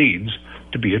understand the needs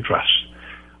to be addressed.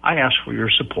 I ask for your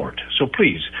support, so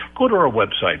please go to our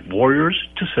website,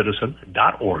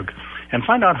 warriorstocitizen.org, and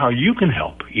find out how you can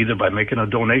help, either by making a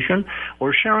donation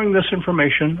or sharing this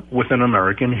information with an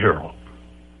American hero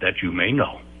that you may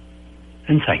know.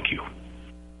 And thank you.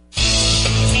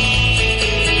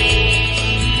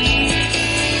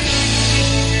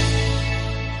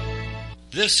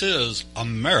 This is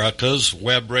America's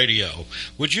Web Radio.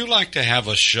 Would you like to have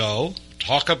a show,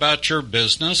 talk about your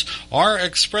business, or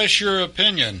express your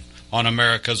opinion on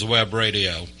America's Web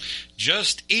Radio?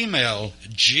 Just email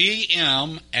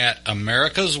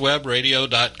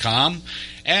gm@americaswebradio.com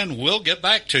and we'll get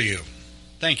back to you.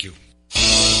 Thank you.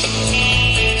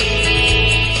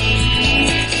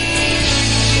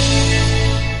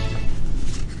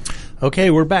 Okay,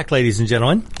 we're back, ladies and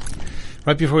gentlemen.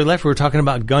 Right before we left, we were talking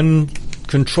about gun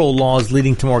control laws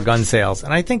leading to more gun sales.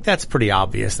 And I think that's pretty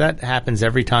obvious. That happens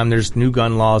every time there's new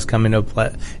gun laws come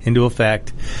into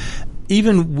effect.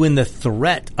 Even when the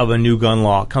threat of a new gun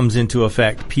law comes into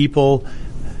effect, people,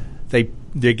 they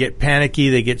get panicky,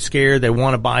 they get scared, they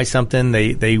want to buy something,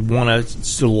 they want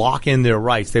to lock in their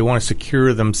rights, they want to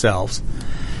secure themselves.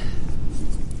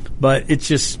 But it's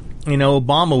just, you know,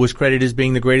 Obama was credited as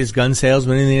being the greatest gun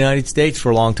salesman in the United States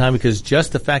for a long time because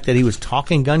just the fact that he was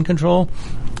talking gun control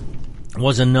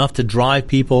was enough to drive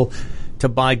people to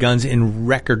buy guns in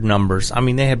record numbers. I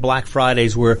mean, they had Black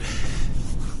Fridays where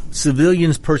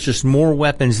civilians purchased more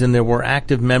weapons than there were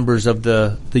active members of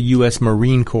the U.S.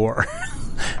 Marine Corps.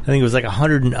 I think it was like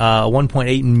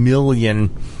 1.8 million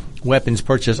weapons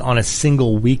purchased on a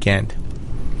single weekend.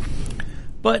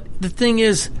 But the thing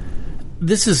is,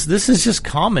 this is just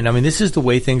common. I mean, this is the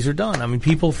way things are done. I mean,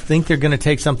 people think they're going to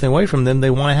take something away from them.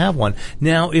 They want to have one.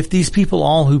 Now, if these people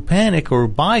all who panic or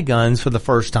buy guns for the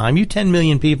first time, you 10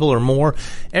 million people or more,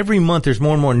 every month there's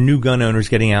more and more new gun owners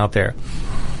getting out there.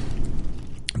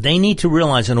 They need to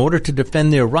realize in order to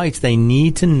defend their rights, they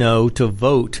need to know to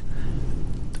vote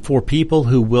for people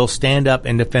who will stand up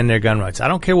and defend their gun rights. I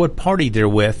don't care what party they're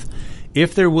with.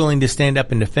 If they're willing to stand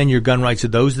up and defend your gun rights,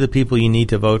 those are the people you need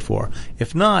to vote for.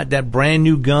 If not, that brand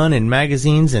new gun and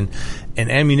magazines and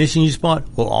ammunition you just bought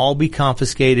will all be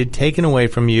confiscated, taken away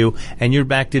from you, and you're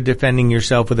back to defending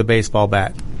yourself with a baseball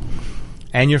bat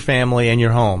and your family and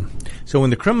your home. So when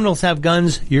the criminals have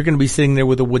guns, you're going to be sitting there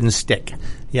with a wooden stick.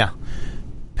 Yeah.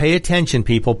 Pay attention,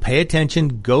 people. Pay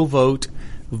attention. Go vote.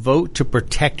 Vote to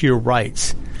protect your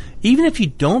rights. Even if you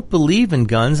don't believe in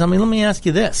guns, I mean, let me ask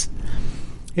you this.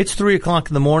 It's 3 o'clock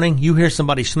in the morning. You hear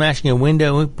somebody smashing a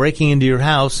window, breaking into your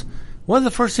house. What are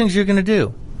the first things you're going to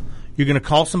do? You're going to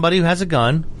call somebody who has a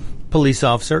gun, police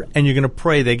officer, and you're going to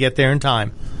pray they get there in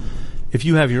time. If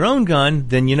you have your own gun,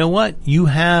 then you know what?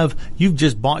 You've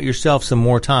just bought yourself some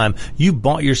more time. You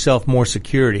bought yourself more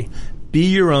security. Be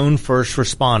your own first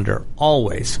responder,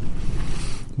 always.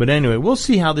 But anyway, we'll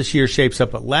see how this year shapes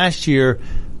up. But last year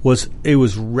was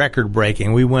record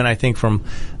breaking. We went, I think, from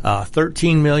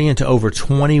 13 million to over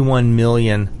 21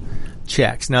 million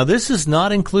checks. Now, this is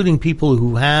not including people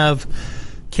who have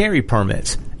carry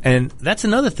permits. And that's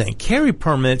another thing. Carry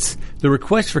permits, the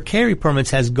request for carry permits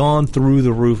has gone through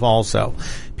the roof also.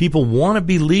 People want to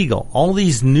be legal. All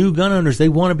these new gun owners, they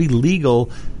want to be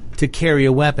legal to carry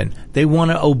a weapon. They want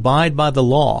to abide by the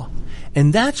law.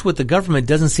 And that's what the government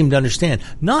doesn't seem to understand.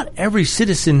 Not every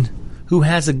citizen who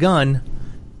has a gun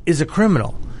is a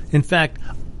criminal. In fact,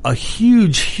 a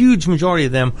huge majority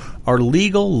of them are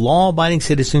legal, law-abiding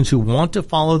citizens who want to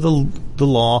follow the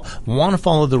law, want to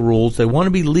follow the rules. They want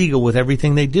to be legal with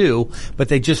everything they do, but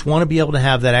they just want to be able to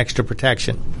have that extra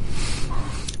protection.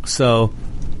 So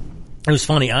it was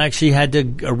funny. I actually had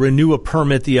to renew a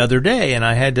permit the other day, and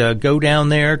I had to go down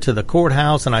there to the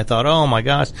courthouse, and I thought, oh, my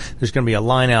gosh, there's going to be a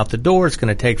line out the door. It's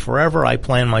going to take forever. I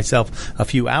planned myself a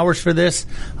few hours for this.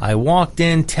 I walked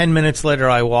in. 10 minutes later,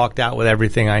 I walked out with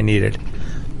everything I needed.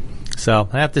 So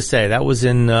I have to say, that was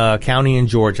in county in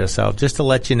Georgia. So just to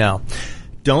let you know,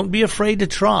 don't be afraid to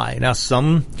try. Now,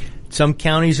 some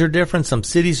counties are different. Some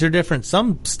cities are different.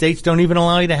 Some states don't even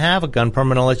allow you to have a gun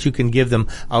permit unless you can give them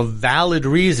a valid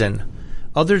reason.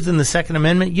 Other than the Second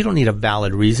Amendment, you don't need a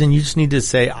valid reason. You just need to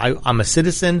say, I'm a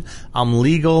citizen, I'm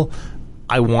legal,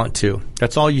 I want to.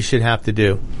 That's all you should have to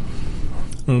do.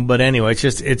 But anyway,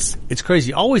 it's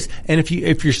crazy. Always, and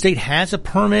if your state has a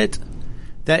permit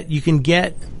that you can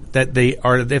get, that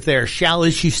if they are shall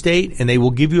issue state and they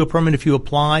will give you a permit if you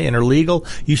apply and are legal,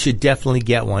 you should definitely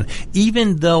get one.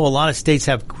 Even though a lot of states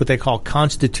have what they call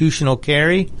constitutional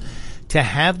carry, to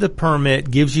have the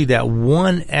permit gives you that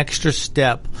one extra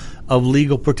step of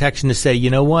legal protection to say, you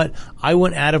know what, I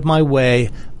went out of my way.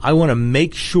 I want to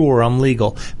make sure I'm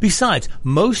legal. Besides,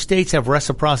 most states have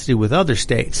reciprocity with other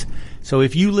states. So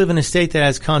if you live in a state that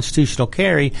has constitutional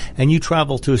carry and you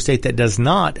travel to a state that does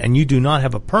not and you do not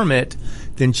have a permit,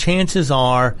 then chances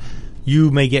are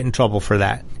you may get in trouble for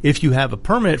that. If you have a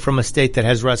permit from a state that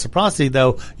has reciprocity,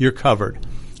 though, you're covered.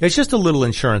 It's just a little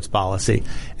insurance policy.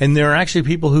 And there are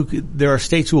actually there are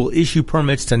states who will issue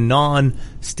permits to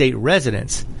non-state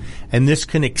residents. And this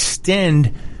can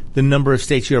extend the number of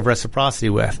states you have reciprocity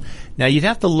with. Now, you'd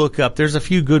have to look up. There's a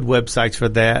few good websites for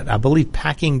that. I believe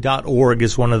packing.org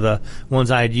is one of the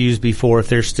ones I had used before, if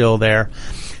they're still there.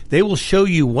 They will show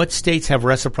you what states have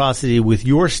reciprocity with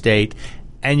your state,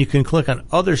 and you can click on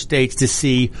other states to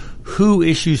see who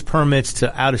issues permits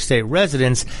to out-of-state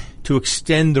residents to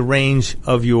extend the range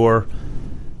of your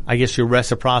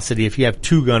reciprocity. If you have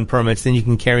 2 gun permits, then you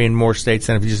can carry in more states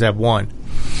than if you just have 1.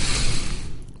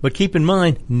 But keep in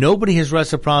mind, nobody has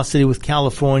reciprocity with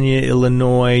California,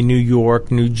 Illinois, New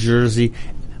York, New Jersey,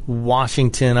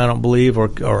 Washington, I don't believe, or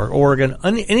Oregon.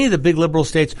 Any of the big liberal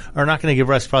states are not going to give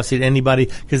reciprocity to anybody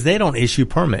because they don't issue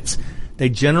permits. They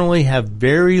generally have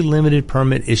very limited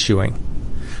permit issuing.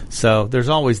 So there's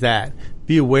always that.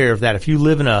 Be aware of that. If you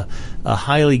live in a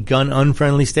highly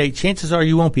gun-unfriendly state, chances are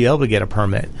you won't be able to get a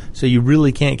permit. So you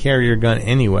really can't carry your gun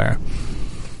anywhere.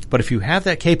 But if you have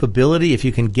that capability, if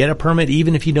you can get a permit,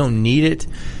 even if you don't need it,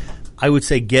 I would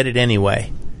say get it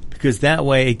anyway. Because that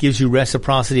way it gives you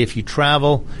reciprocity if you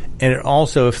travel. And it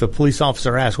also, if the police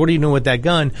officer asks, what do you know with that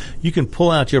gun? You can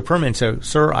pull out your permit and say,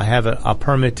 sir, I have a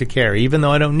permit to carry. Even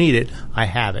though I don't need it, I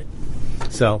have it.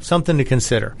 So something to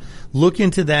consider. Look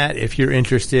into that if you're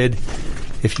interested.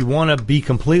 If you want to be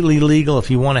completely legal,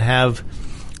 if you want to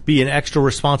be an extra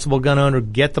responsible gun owner,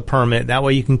 get the permit. That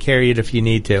way you can carry it if you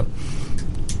need to.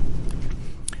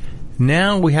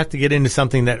 Now we have to get into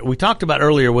something that we talked about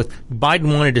earlier with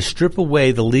Biden wanted to strip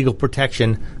away the legal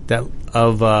protection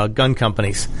of gun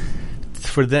companies,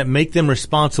 for that make them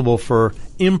responsible for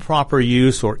improper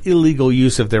use or illegal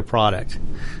use of their product,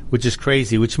 which is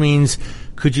crazy, which means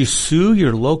could you sue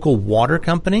your local water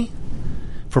company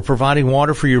for providing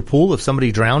water for your pool if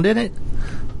somebody drowned in it?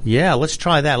 Yeah, let's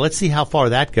try that. Let's see how far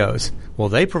that goes. Well,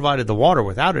 they provided the water.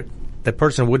 Without it, that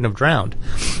person wouldn't have drowned.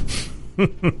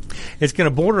 It's going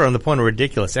to border on the point of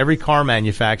ridiculous. Every car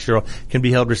manufacturer can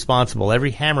be held responsible.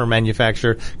 Every hammer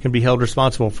manufacturer can be held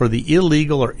responsible for the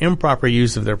illegal or improper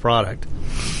use of their product.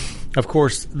 Of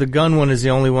course, the gun one is the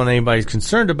only one anybody's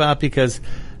concerned about because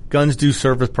guns do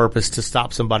serve a purpose to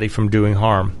stop somebody from doing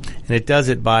harm. And it does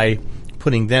it by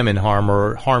putting them in harm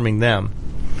or harming them.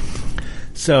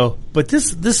 So, but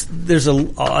there's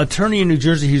a attorney in New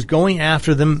Jersey who's going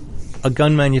after a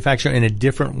gun manufacturer in a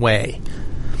different way.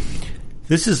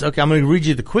 This is, okay, I'm going to read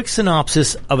you the quick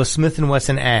synopsis of a Smith &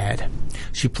 Wesson ad.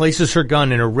 She places her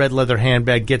gun in a red leather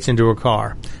handbag, gets into her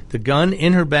car. The gun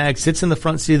in her bag sits in the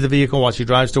front seat of the vehicle while she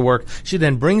drives to work. She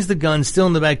then brings the gun still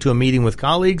in the bag to a meeting with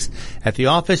colleagues at the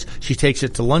office. She takes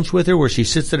it to lunch with her where she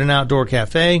sits at an outdoor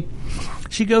cafe.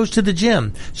 She goes to the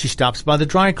gym. She stops by the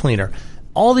dry cleaner.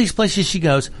 All these places she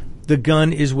goes, the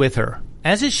gun is with her,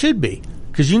 as it should be,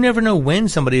 because you never know when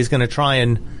somebody is going to try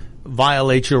and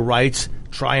violate your rights,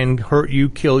 try and hurt you,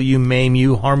 kill you, maim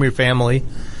you, harm your family.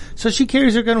 So she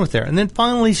carries her gun with her. And then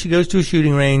finally she goes to a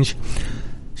shooting range.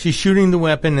 She's shooting the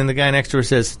weapon, and the guy next to her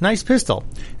says, nice pistol.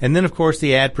 And then, of course,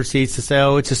 the ad proceeds to say,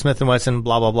 oh, it's a Smith & Wesson,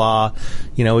 blah, blah, blah.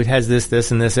 You know, it has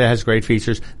this, and this. It has great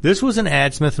features. This was an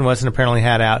ad Smith & Wesson apparently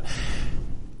had out.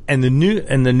 And the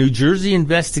New Jersey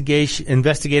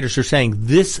investigators are saying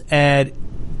this ad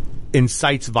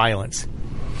incites violence.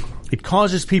 It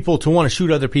causes people to want to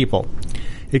shoot other people.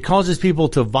 It causes people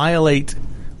to violate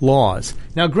laws.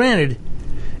 Now, granted,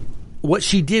 what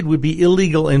she did would be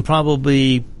illegal in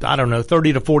probably,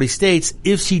 30 to 40 states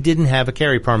if she didn't have a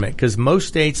carry permit, because most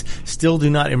states still do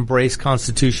not embrace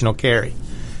constitutional carry.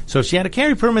 So if she had a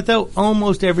carry permit, though,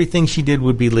 almost everything she did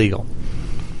would be legal.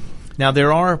 Now,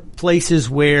 there are places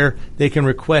where they can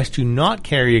request you not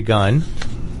carry a gun,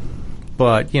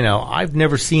 but, I've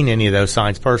never seen any of those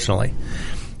signs personally.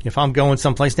 If I'm going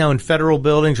someplace now in federal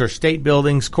buildings or state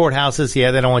buildings, courthouses,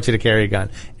 they don't want you to carry a gun.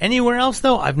 Anywhere else,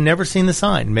 though, I've never seen the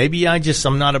sign. Maybe I'm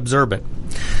not observant.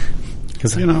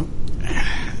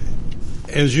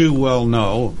 As you well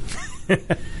know...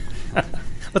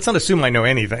 Let's not assume I know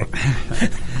anything.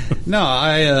 No,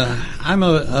 I'm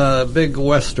a big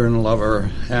Western lover,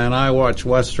 and I watch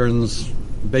Westerns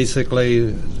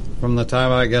basically from the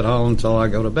time I get home until I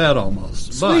go to bed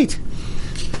almost. Sweet.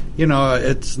 But,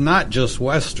 it's not just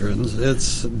Westerns.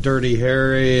 It's Dirty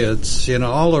Harry. It's,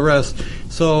 all the rest.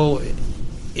 So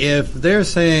if they're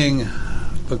saying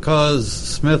because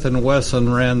Smith &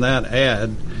 Wesson ran that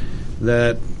ad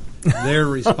that they're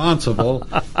responsible,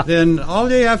 then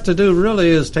all you have to do really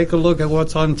is take a look at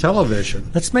what's on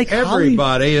television. Let's make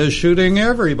everybody is shooting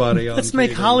everybody on Let's TV.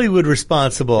 make Hollywood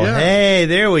responsible. Yeah. Hey,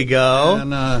 there we go.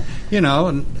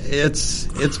 And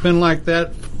it's been like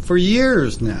that for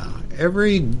years now.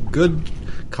 Every good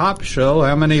cop show,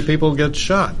 how many people get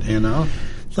shot?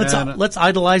 Let's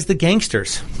idolize the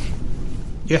gangsters.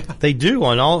 Yeah, they do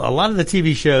on a lot of the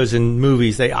TV shows and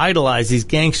movies. They idolize these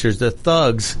gangsters, the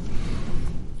thugs.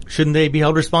 Shouldn't they be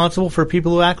held responsible for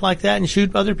people who act like that and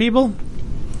shoot other people?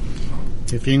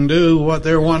 If you can do what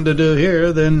they're wanting to do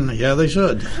here, then yeah, they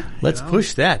should. Let's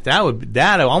push that. I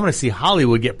want to see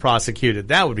Hollywood get prosecuted.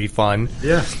 That would be fun.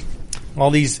 Yeah.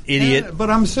 All these idiot. But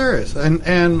I'm serious,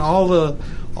 and all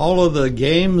of the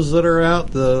games that are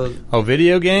out,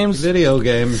 video games,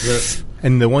 that,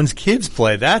 and the ones kids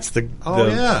play. That's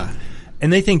yeah.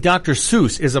 And they think Dr.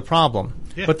 Seuss is a problem,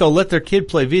 but they'll let their kid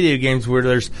play video games where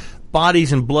there's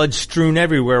bodies and blood strewn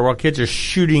everywhere while kids are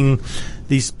shooting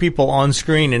these people on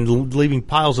screen and leaving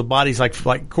piles of bodies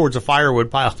like cords of firewood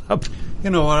piled up. You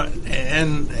know what?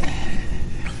 And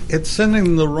it's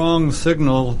sending the wrong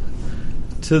signal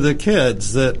to the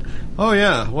kids that, oh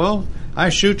yeah, well, I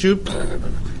shoot you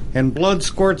and blood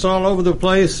squirts all over the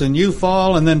place and you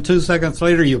fall and then 2 seconds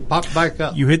later you pop back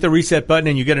up. You hit the reset button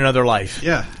and you get another life.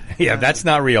 Yeah. Yeah, that's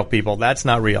not real, people. That's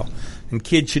not real. And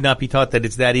kids should not be taught that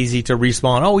it's that easy to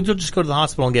respawn. Oh, you'll just go to the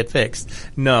hospital and get fixed.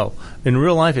 No. In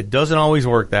real life, it doesn't always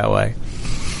work that way.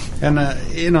 And,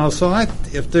 so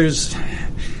if there's...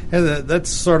 That's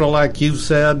sort of like you've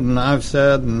said and I've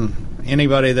said and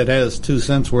anybody that has 2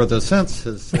 cents worth of sense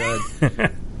has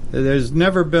said. There's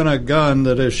never been a gun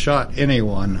that has shot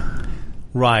anyone.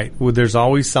 Right. Well, there's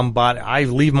always somebody. I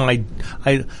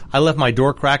left my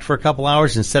door cracked for a couple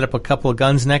hours and set up a couple of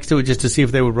guns next to it just to see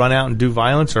if they would run out and do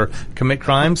violence or commit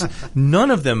crimes.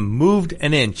 None of them moved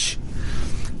an inch.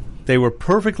 They were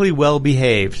perfectly well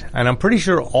behaved, and I'm pretty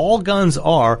sure all guns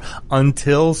are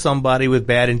until somebody with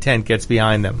bad intent gets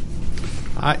behind them.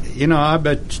 I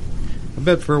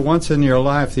bet for once in your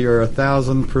life you're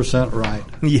 1,000% right.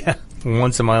 Yeah.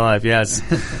 Once in my life, yes.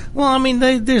 Well, I mean,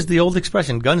 there's the old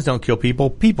expression, guns don't kill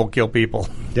people, people kill people.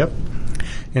 Yep.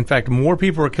 In fact, more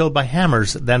people are killed by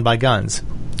hammers than by guns.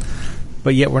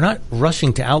 But yet we're not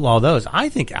rushing to outlaw those. I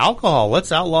think alcohol,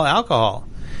 let's outlaw alcohol.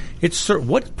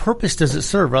 What purpose does it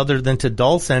serve other than to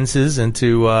dull senses and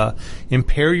to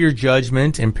impair your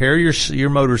judgment, impair your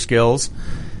motor skills,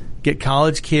 get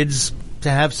college kids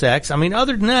to have sex? I mean,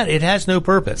 other than that, it has no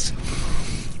purpose.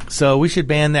 So we should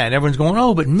ban that. And everyone's going,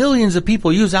 oh, but millions of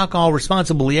people use alcohol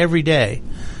responsibly every day.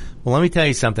 Well, let me tell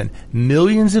you something.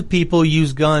 Millions of people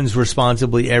use guns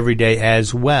responsibly every day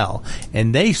as well.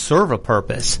 And they serve a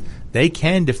purpose. They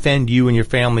can defend you and your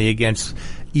family against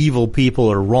evil people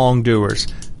or wrongdoers.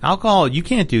 Alcohol, you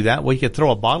can't do that. Well, you could throw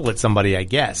a bottle at somebody, I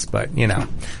guess, but,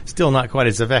 still not quite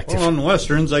as effective. Well, on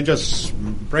Westerns, they just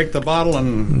break the bottle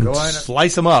and go at it.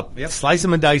 Slice them up. Yep. Slice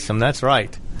them and dice them. That's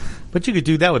right. But you could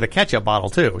do that with a ketchup bottle,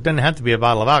 too. It doesn't have to be a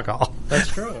bottle of alcohol. That's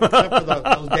true. Except for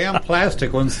those damn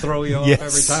plastic ones throw you off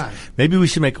every time. Maybe we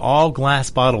should make all glass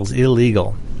bottles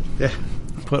illegal. Yeah.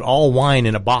 Put all wine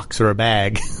in a box or a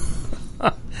bag.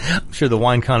 I'm sure the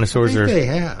wine connoisseurs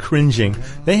are cringing.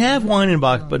 They have wine in a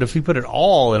box, but if you put it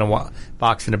all in a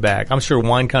box in a bag, I'm sure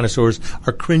wine connoisseurs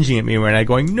are cringing at me right now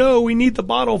going, no, we need the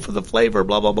bottle for the flavor,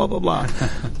 blah, blah, blah, blah, blah.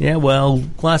 Yeah, well,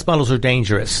 glass bottles are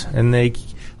dangerous, and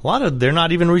they're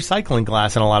not even recycling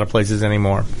glass in a lot of places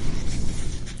anymore.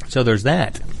 So there's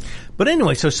that. But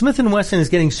anyway, so Smith & Wesson is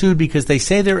getting sued because they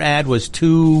say their ad was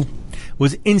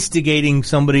instigating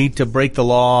somebody to break the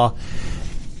law.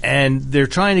 And they're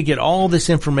trying to get all this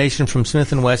information from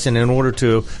Smith & Wesson in order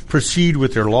to proceed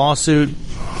with their lawsuit.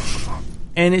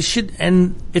 And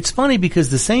it's funny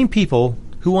because the same people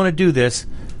who want to do this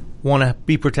want to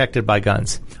be protected by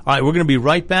guns. All right, we're going to be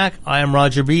right back. I am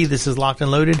Roger B. This is Locked and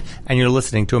Loaded, and you're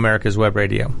listening to America's Web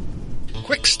Radio.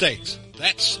 Quick Stakes,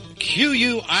 that's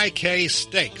Q-U-I-K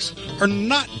Stakes, are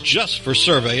not just for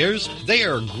surveyors. They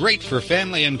are great for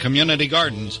family and community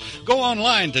gardens. Go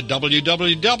online to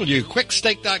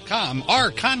www.quickstake.com or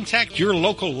contact your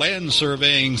local land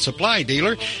surveying supply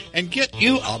dealer and get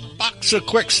you a box of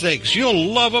Quick Stakes. You'll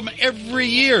love them every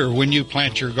year when you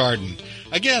plant your garden.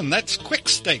 Again, that's Quick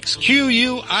Stakes,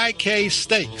 Q-U-I-K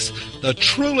Stakes, the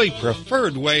truly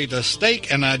preferred way to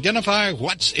stake and identify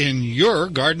what's in your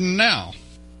garden now.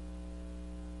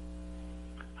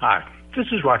 Hi, this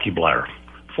is Rocky Blair,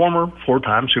 former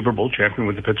four-time Super Bowl champion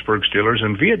with the Pittsburgh Steelers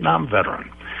and Vietnam veteran.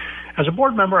 As a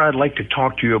board member, I'd like to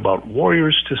talk to you about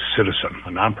Warriors to Citizen, a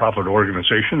nonprofit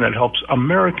organization that helps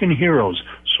American heroes,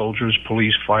 soldiers,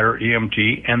 police, fire,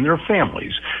 EMT, and their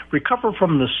families recover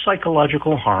from the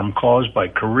psychological harm caused by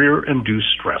career-induced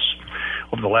stress.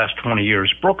 Over the last 20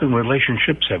 years, broken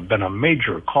relationships have been a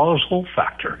major causal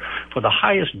factor for the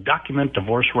highest documented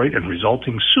divorce rate and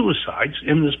resulting suicides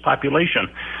in this population.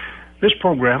 This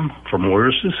program, From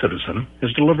Warriors to Citizen,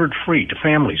 is delivered free to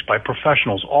families by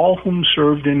professionals, all whom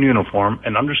served in uniform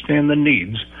and understand the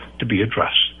needs to be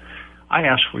addressed. I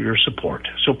ask for your support,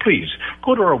 so please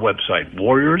go to our website,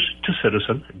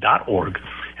 warriorstocitizen.org,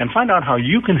 and find out how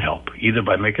you can help, either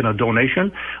by making a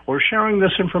donation or sharing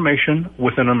this information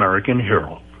with an American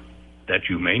hero that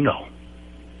you may know.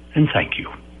 And thank you.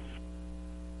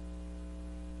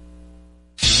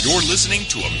 You're listening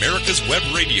to America's Web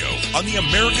Radio on the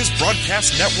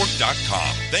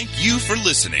AmericasBroadcastNetwork.com. Thank you for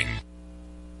listening.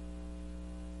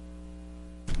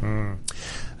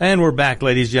 And we're back,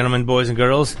 ladies, gentlemen, boys and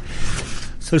girls.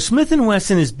 So Smith &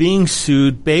 Wesson is being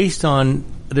sued based on,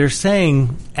 they're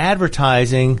saying,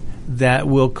 advertising that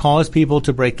will cause people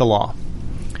to break the law.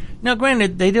 Now,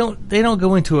 granted, they don't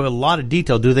go into a lot of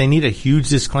detail. Do they need a huge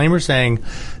disclaimer saying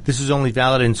this is only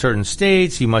valid in certain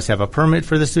states, you must have a permit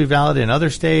for this to be valid in other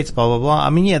states, blah, blah, blah?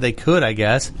 I mean, yeah, they could, I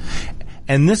guess.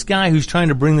 And this guy who's trying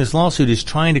to bring this lawsuit is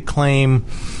trying to claim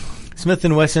Smith &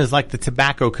 Wesson is like the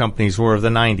tobacco companies were of the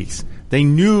 90s. They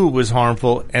knew it was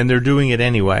harmful, and they're doing it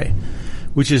anyway,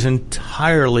 which is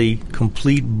entirely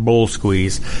complete bull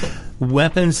squeeze.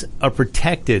 Weapons are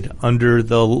protected under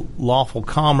the Lawful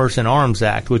Commerce and Arms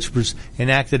Act, which was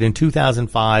enacted in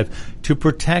 2005 to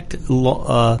protect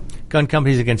gun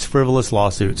companies against frivolous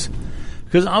lawsuits.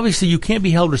 Because obviously you can't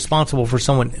be held responsible for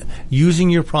someone using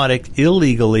your product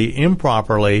illegally,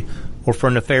 improperly, or for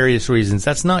nefarious reasons.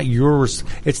 That's not yours.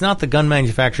 It's not the gun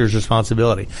manufacturer's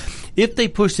responsibility. If they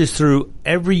push this through,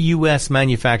 every U.S.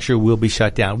 manufacturer will be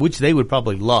shut down, which they would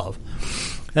probably love.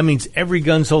 That means every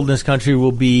gun sold in this country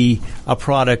will be a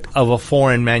product of a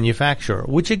foreign manufacturer,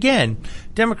 which, again,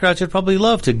 Democrats would probably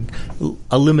love to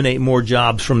eliminate more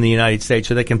jobs from the United States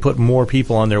so they can put more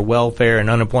people on their welfare and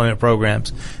unemployment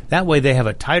programs. That way they have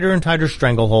a tighter and tighter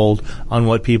stranglehold on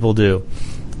what people do.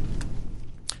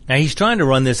 Now, he's trying to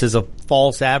run this as a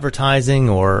false advertising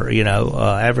or,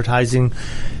 advertising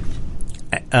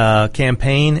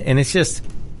campaign, and it's just,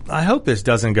 I hope this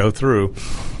doesn't go through,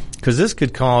 because this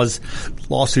could cause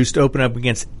lawsuits to open up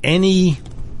against any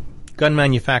gun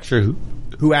manufacturer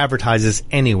who advertises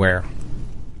anywhere,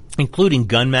 including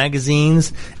gun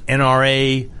magazines,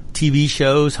 NRA TV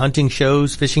shows, hunting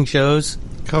shows, fishing shows.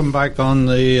 Come back on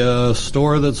the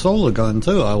store that sold the gun,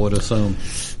 too, I would assume.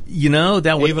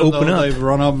 that would Even open though up. they've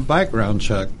run a background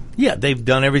check. Yeah, they've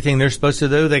done everything they're supposed to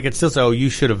do. They could still say, "Oh, you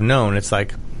should have known." It's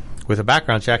like with a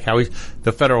background check,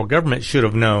 the federal government should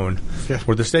have known,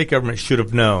 or the state government should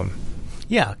have known.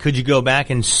 Yeah, could you go back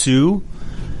and sue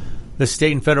the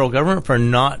state and federal government for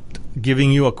not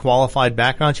giving you a qualified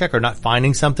background check or not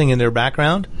finding something in their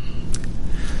background?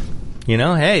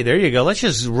 Hey, there you go. Let's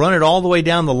just run it all the way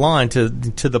down the line to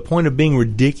the point of being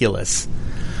ridiculous.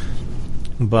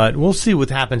 But we'll see what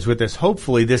happens with this.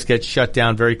 Hopefully this gets shut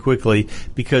down very quickly,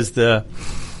 because the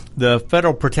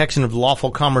Federal Protection of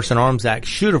Lawful Commerce and Arms Act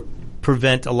should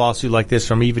prevent a lawsuit like this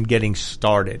from even getting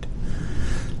started.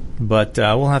 But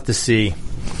we'll have to see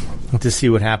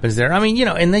what happens there. I mean,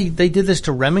 and they did this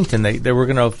to Remington. They were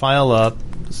going to file a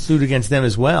suit against them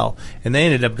as well, and they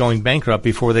ended up going bankrupt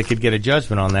before they could get a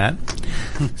judgment on that.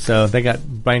 So they got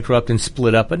bankrupt and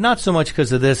split up, but not so much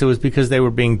because of this. It was because they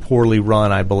were being poorly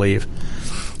run, I believe.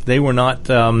 They were not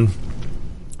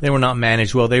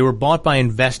managed well. They were bought by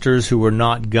investors who were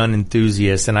not gun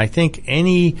enthusiasts, and I think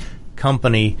any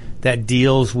company that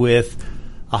deals with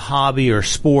a hobby or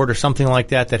sport or something like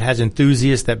that has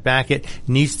enthusiasts that back it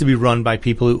needs to be run by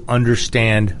people who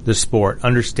understand the sport,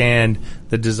 understand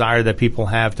the desire that people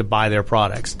have to buy their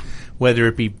products, whether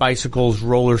it be bicycles,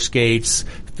 roller skates,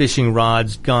 fishing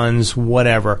rods, guns,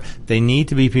 whatever. They need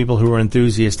to be people who are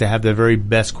enthusiasts to have the very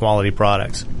best quality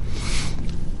products.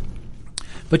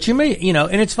 But you may,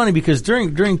 and it's funny because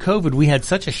during COVID, we had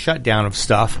such a shutdown of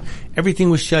stuff. Everything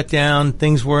was shut down.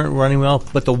 Things weren't running well.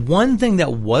 But the one thing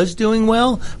that was doing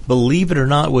well, believe it or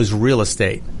not, was real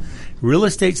estate. Real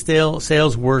estate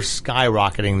sales were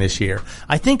skyrocketing this year.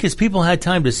 I think as people had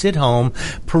time to sit home,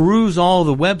 peruse all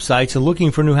the websites and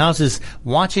looking for new houses,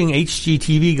 watching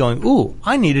HGTV going, ooh,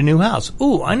 I need a new house.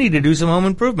 Ooh, I need to do some home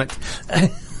improvement.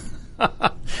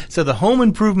 So the home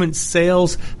improvement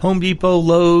sales, Home Depot,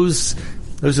 Lowe's,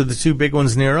 those are the two big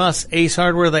ones near us. Ace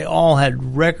Hardware, they all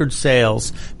had record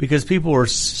sales because people were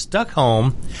stuck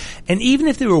home. And even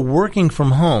if they were working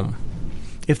from home,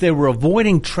 if they were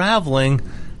avoiding traveling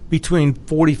between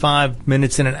 45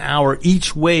 minutes and an hour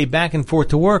each way back and forth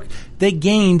to work, they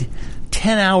gained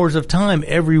 10 hours of time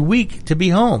every week to be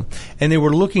home. And they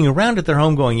were looking around at their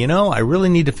home going, I really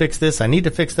need to fix this. I need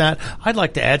to fix that. I'd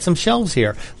like to add some shelves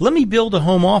here. Let me build a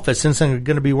home office since I'm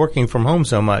going to be working from home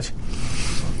so much.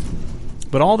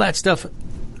 But all that stuff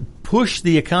pushed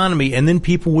the economy, and then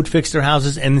people would fix their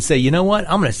houses and then say, you know what,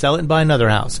 I'm going to sell it and buy another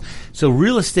house. So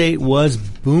real estate was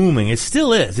booming. It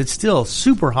still is. It's still a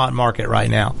super hot market right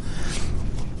now.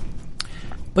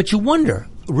 But you wonder,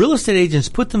 real estate agents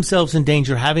put themselves in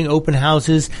danger having open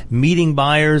houses, meeting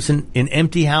buyers in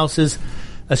empty houses,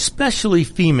 especially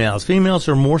females. Females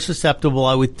are more susceptible,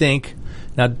 I would think.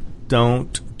 Now,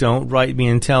 don't write me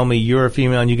and tell me you're a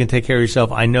female and you can take care of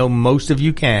yourself. I know most of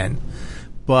you can.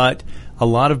 But a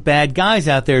lot of bad guys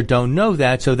out there don't know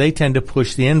that, so they tend to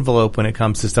push the envelope when it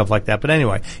comes to stuff like that. But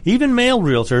anyway, even male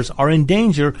realtors are in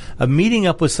danger of meeting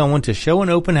up with someone to show an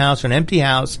open house or an empty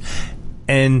house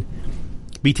and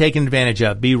be taken advantage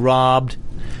of, be robbed.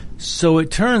 So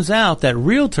it turns out that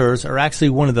realtors are actually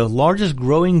one of the largest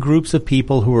growing groups of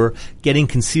people who are getting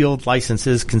concealed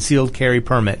licenses, concealed carry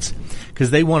permits,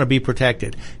 because they want to be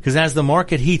protected. Because as the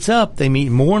market heats up, they meet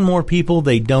more and more people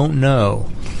they don't know.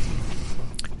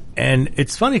 And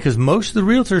it's funny because most of the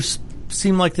realtors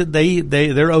seem like that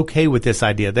they're okay with this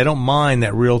idea. They don't mind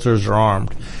that realtors are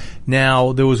armed.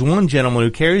 Now, there was one gentleman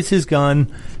who carries his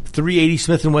gun, .380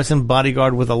 Smith & Wesson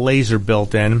Bodyguard with a laser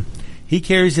built in. He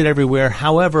carries it everywhere.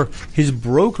 However, his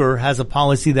broker has a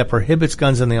policy that prohibits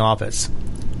guns in the office.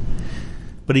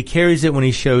 But he carries it when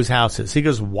he shows houses. He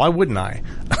goes, why wouldn't I?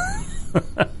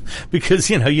 Because,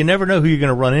 you never know who you're going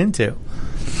to run into.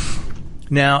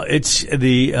 Now, it's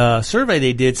the survey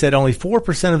they did said only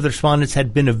 4% of the respondents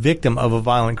had been a victim of a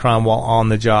violent crime while on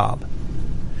the job.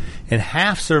 And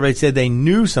half surveyed said they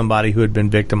knew somebody who had been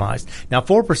victimized. Now,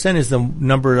 4% is the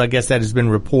number, I guess, that has been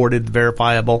reported,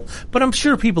 verifiable. But I'm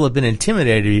sure people have been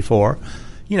intimidated before.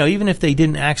 Even if they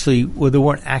didn't actually, or they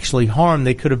weren't actually harmed,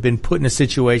 they could have been put in a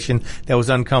situation that was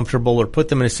uncomfortable or put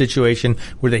them in a situation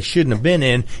where they shouldn't have been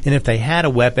in. And if they had a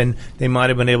weapon, they might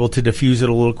have been able to defuse it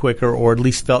a little quicker or at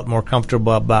least felt more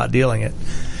comfortable about dealing it.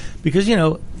 Because,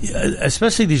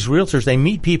 especially these realtors, they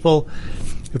meet people.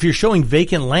 If you're showing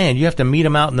vacant land, you have to meet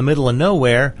them out in the middle of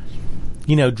nowhere,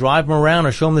 drive them around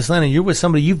or show them this land, and you're with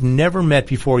somebody you've never met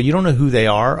before. You don't know who they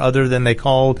are other than they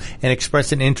called and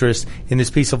expressed an interest in this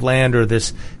piece of land or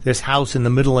this house in the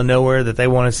middle of nowhere that they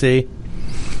want to see.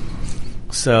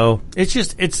 So this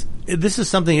is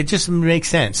something, it just makes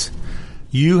sense.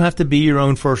 You have to be your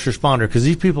own first responder because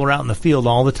these people are out in the field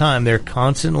all the time. They're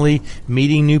constantly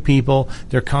meeting new people.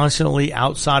 They're constantly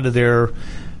outside of their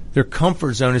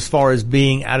comfort zone as far as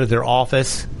being out of their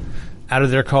office, out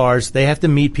of their cars. They have to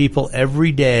meet people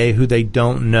every day who they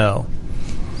don't know.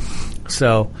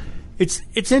 So it's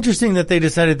interesting that they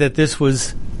decided that this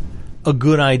was a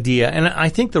good idea. And I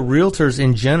think the realtors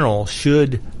in general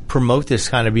should promote this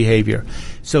kind of behavior.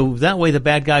 So that way the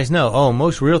bad guys know, oh,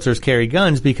 most realtors carry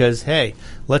guns because, hey,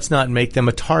 let's not make them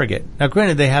a target. Now,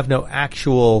 granted, they have no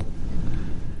actual...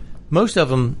 Most of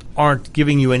them aren't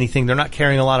giving you anything. They're not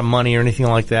carrying a lot of money or anything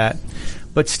like that.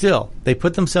 But still, they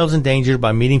put themselves in danger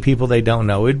by meeting people they don't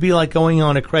know. It'd be like going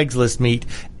on a Craigslist meet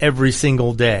every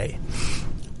single day.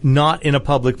 Not in a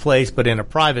public place, but in a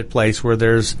private place where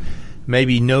there's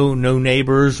maybe no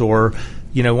neighbors or...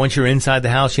 once you're inside the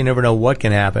house, you never know what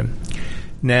can happen.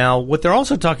 Now, what they're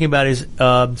also talking about is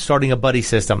starting a buddy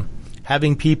system.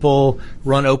 Having people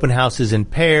run open houses in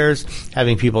pairs,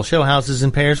 having people show houses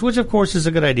in pairs, which, of course, is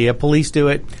a good idea. Police do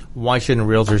it. Why shouldn't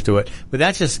realtors do it? But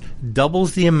that just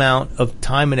doubles the amount of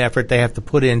time and effort they have to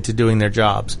put into doing their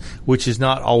jobs, which is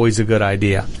not always a good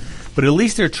idea. But at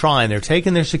least they're trying. They're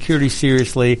taking their security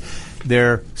seriously.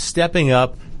 They're stepping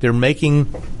up. They're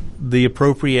making the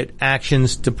appropriate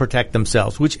actions to protect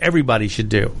themselves, which everybody should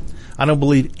do. I don't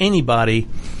believe anybody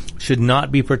should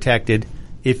not be protected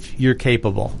if you're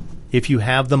capable, if you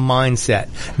have the mindset.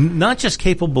 Not just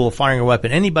capable of firing a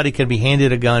weapon. Anybody can be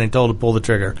handed a gun and told to pull the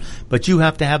trigger, but you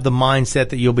have to have the mindset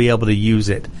that you'll be able to use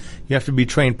it. You have to be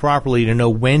trained properly to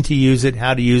know when to use it,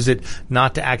 how to use it,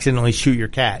 not to accidentally shoot your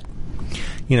cat.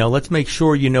 Let's make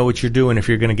sure you know what you're doing if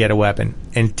you're going to get a weapon.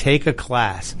 And take a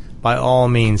class. By all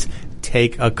means,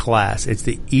 take a class. It's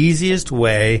the easiest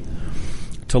way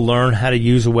to learn how to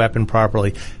use a weapon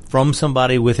properly from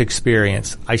somebody with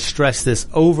experience. I stress this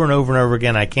over and over and over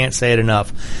again. I can't say it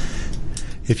enough.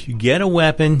 If you get a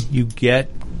weapon, you get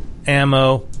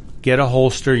ammo, get a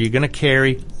holster, you're going to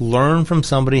carry, learn from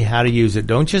somebody how to use it.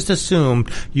 Don't just assume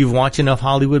you've watched enough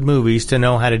Hollywood movies to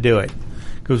know how to do it.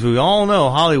 Because we all know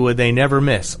Hollywood, they never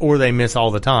miss, or they miss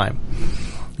all the time.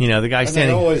 The guy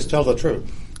standing... they always tell the truth.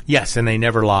 Yes, and they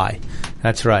never lie.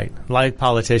 That's right. Like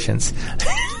politicians.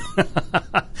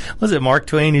 Was it Mark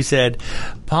Twain who said,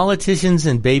 politicians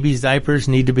and babies' diapers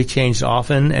need to be changed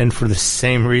often and for the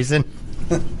same reason?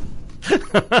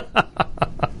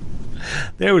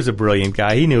 There was a brilliant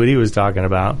guy. He knew what he was talking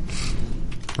about.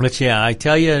 But yeah, I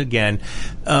tell you again,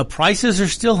 prices are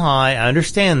still high. I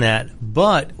understand that.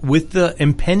 But with the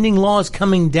impending laws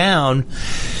coming down...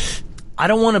 I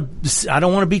don't want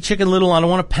to be Chicken Little. I don't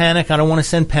want to panic. I don't want to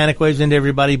send panic waves into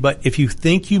everybody. But if you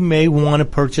think you may want to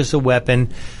purchase a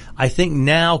weapon, I think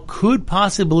now could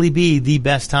possibly be the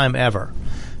best time ever.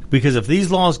 Because if these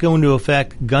laws go into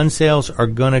effect, gun sales are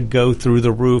going to go through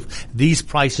the roof. These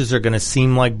prices are going to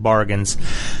seem like bargains.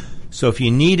 So if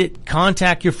you need it,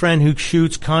 contact your friend who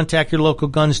shoots. Contact your local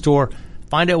gun store.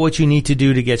 Find out what you need to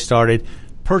do to get started.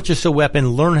 Purchase a weapon,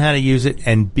 learn how to use it,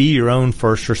 and be your own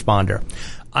first responder.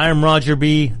 I am Roger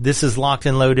B. This is Locked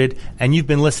and Loaded, and you've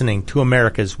been listening to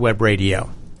America's Web Radio.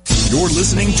 You're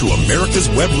listening to America's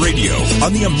Web Radio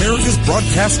on the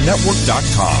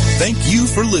AmericasBroadcastNetwork.com. Thank you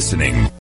for listening.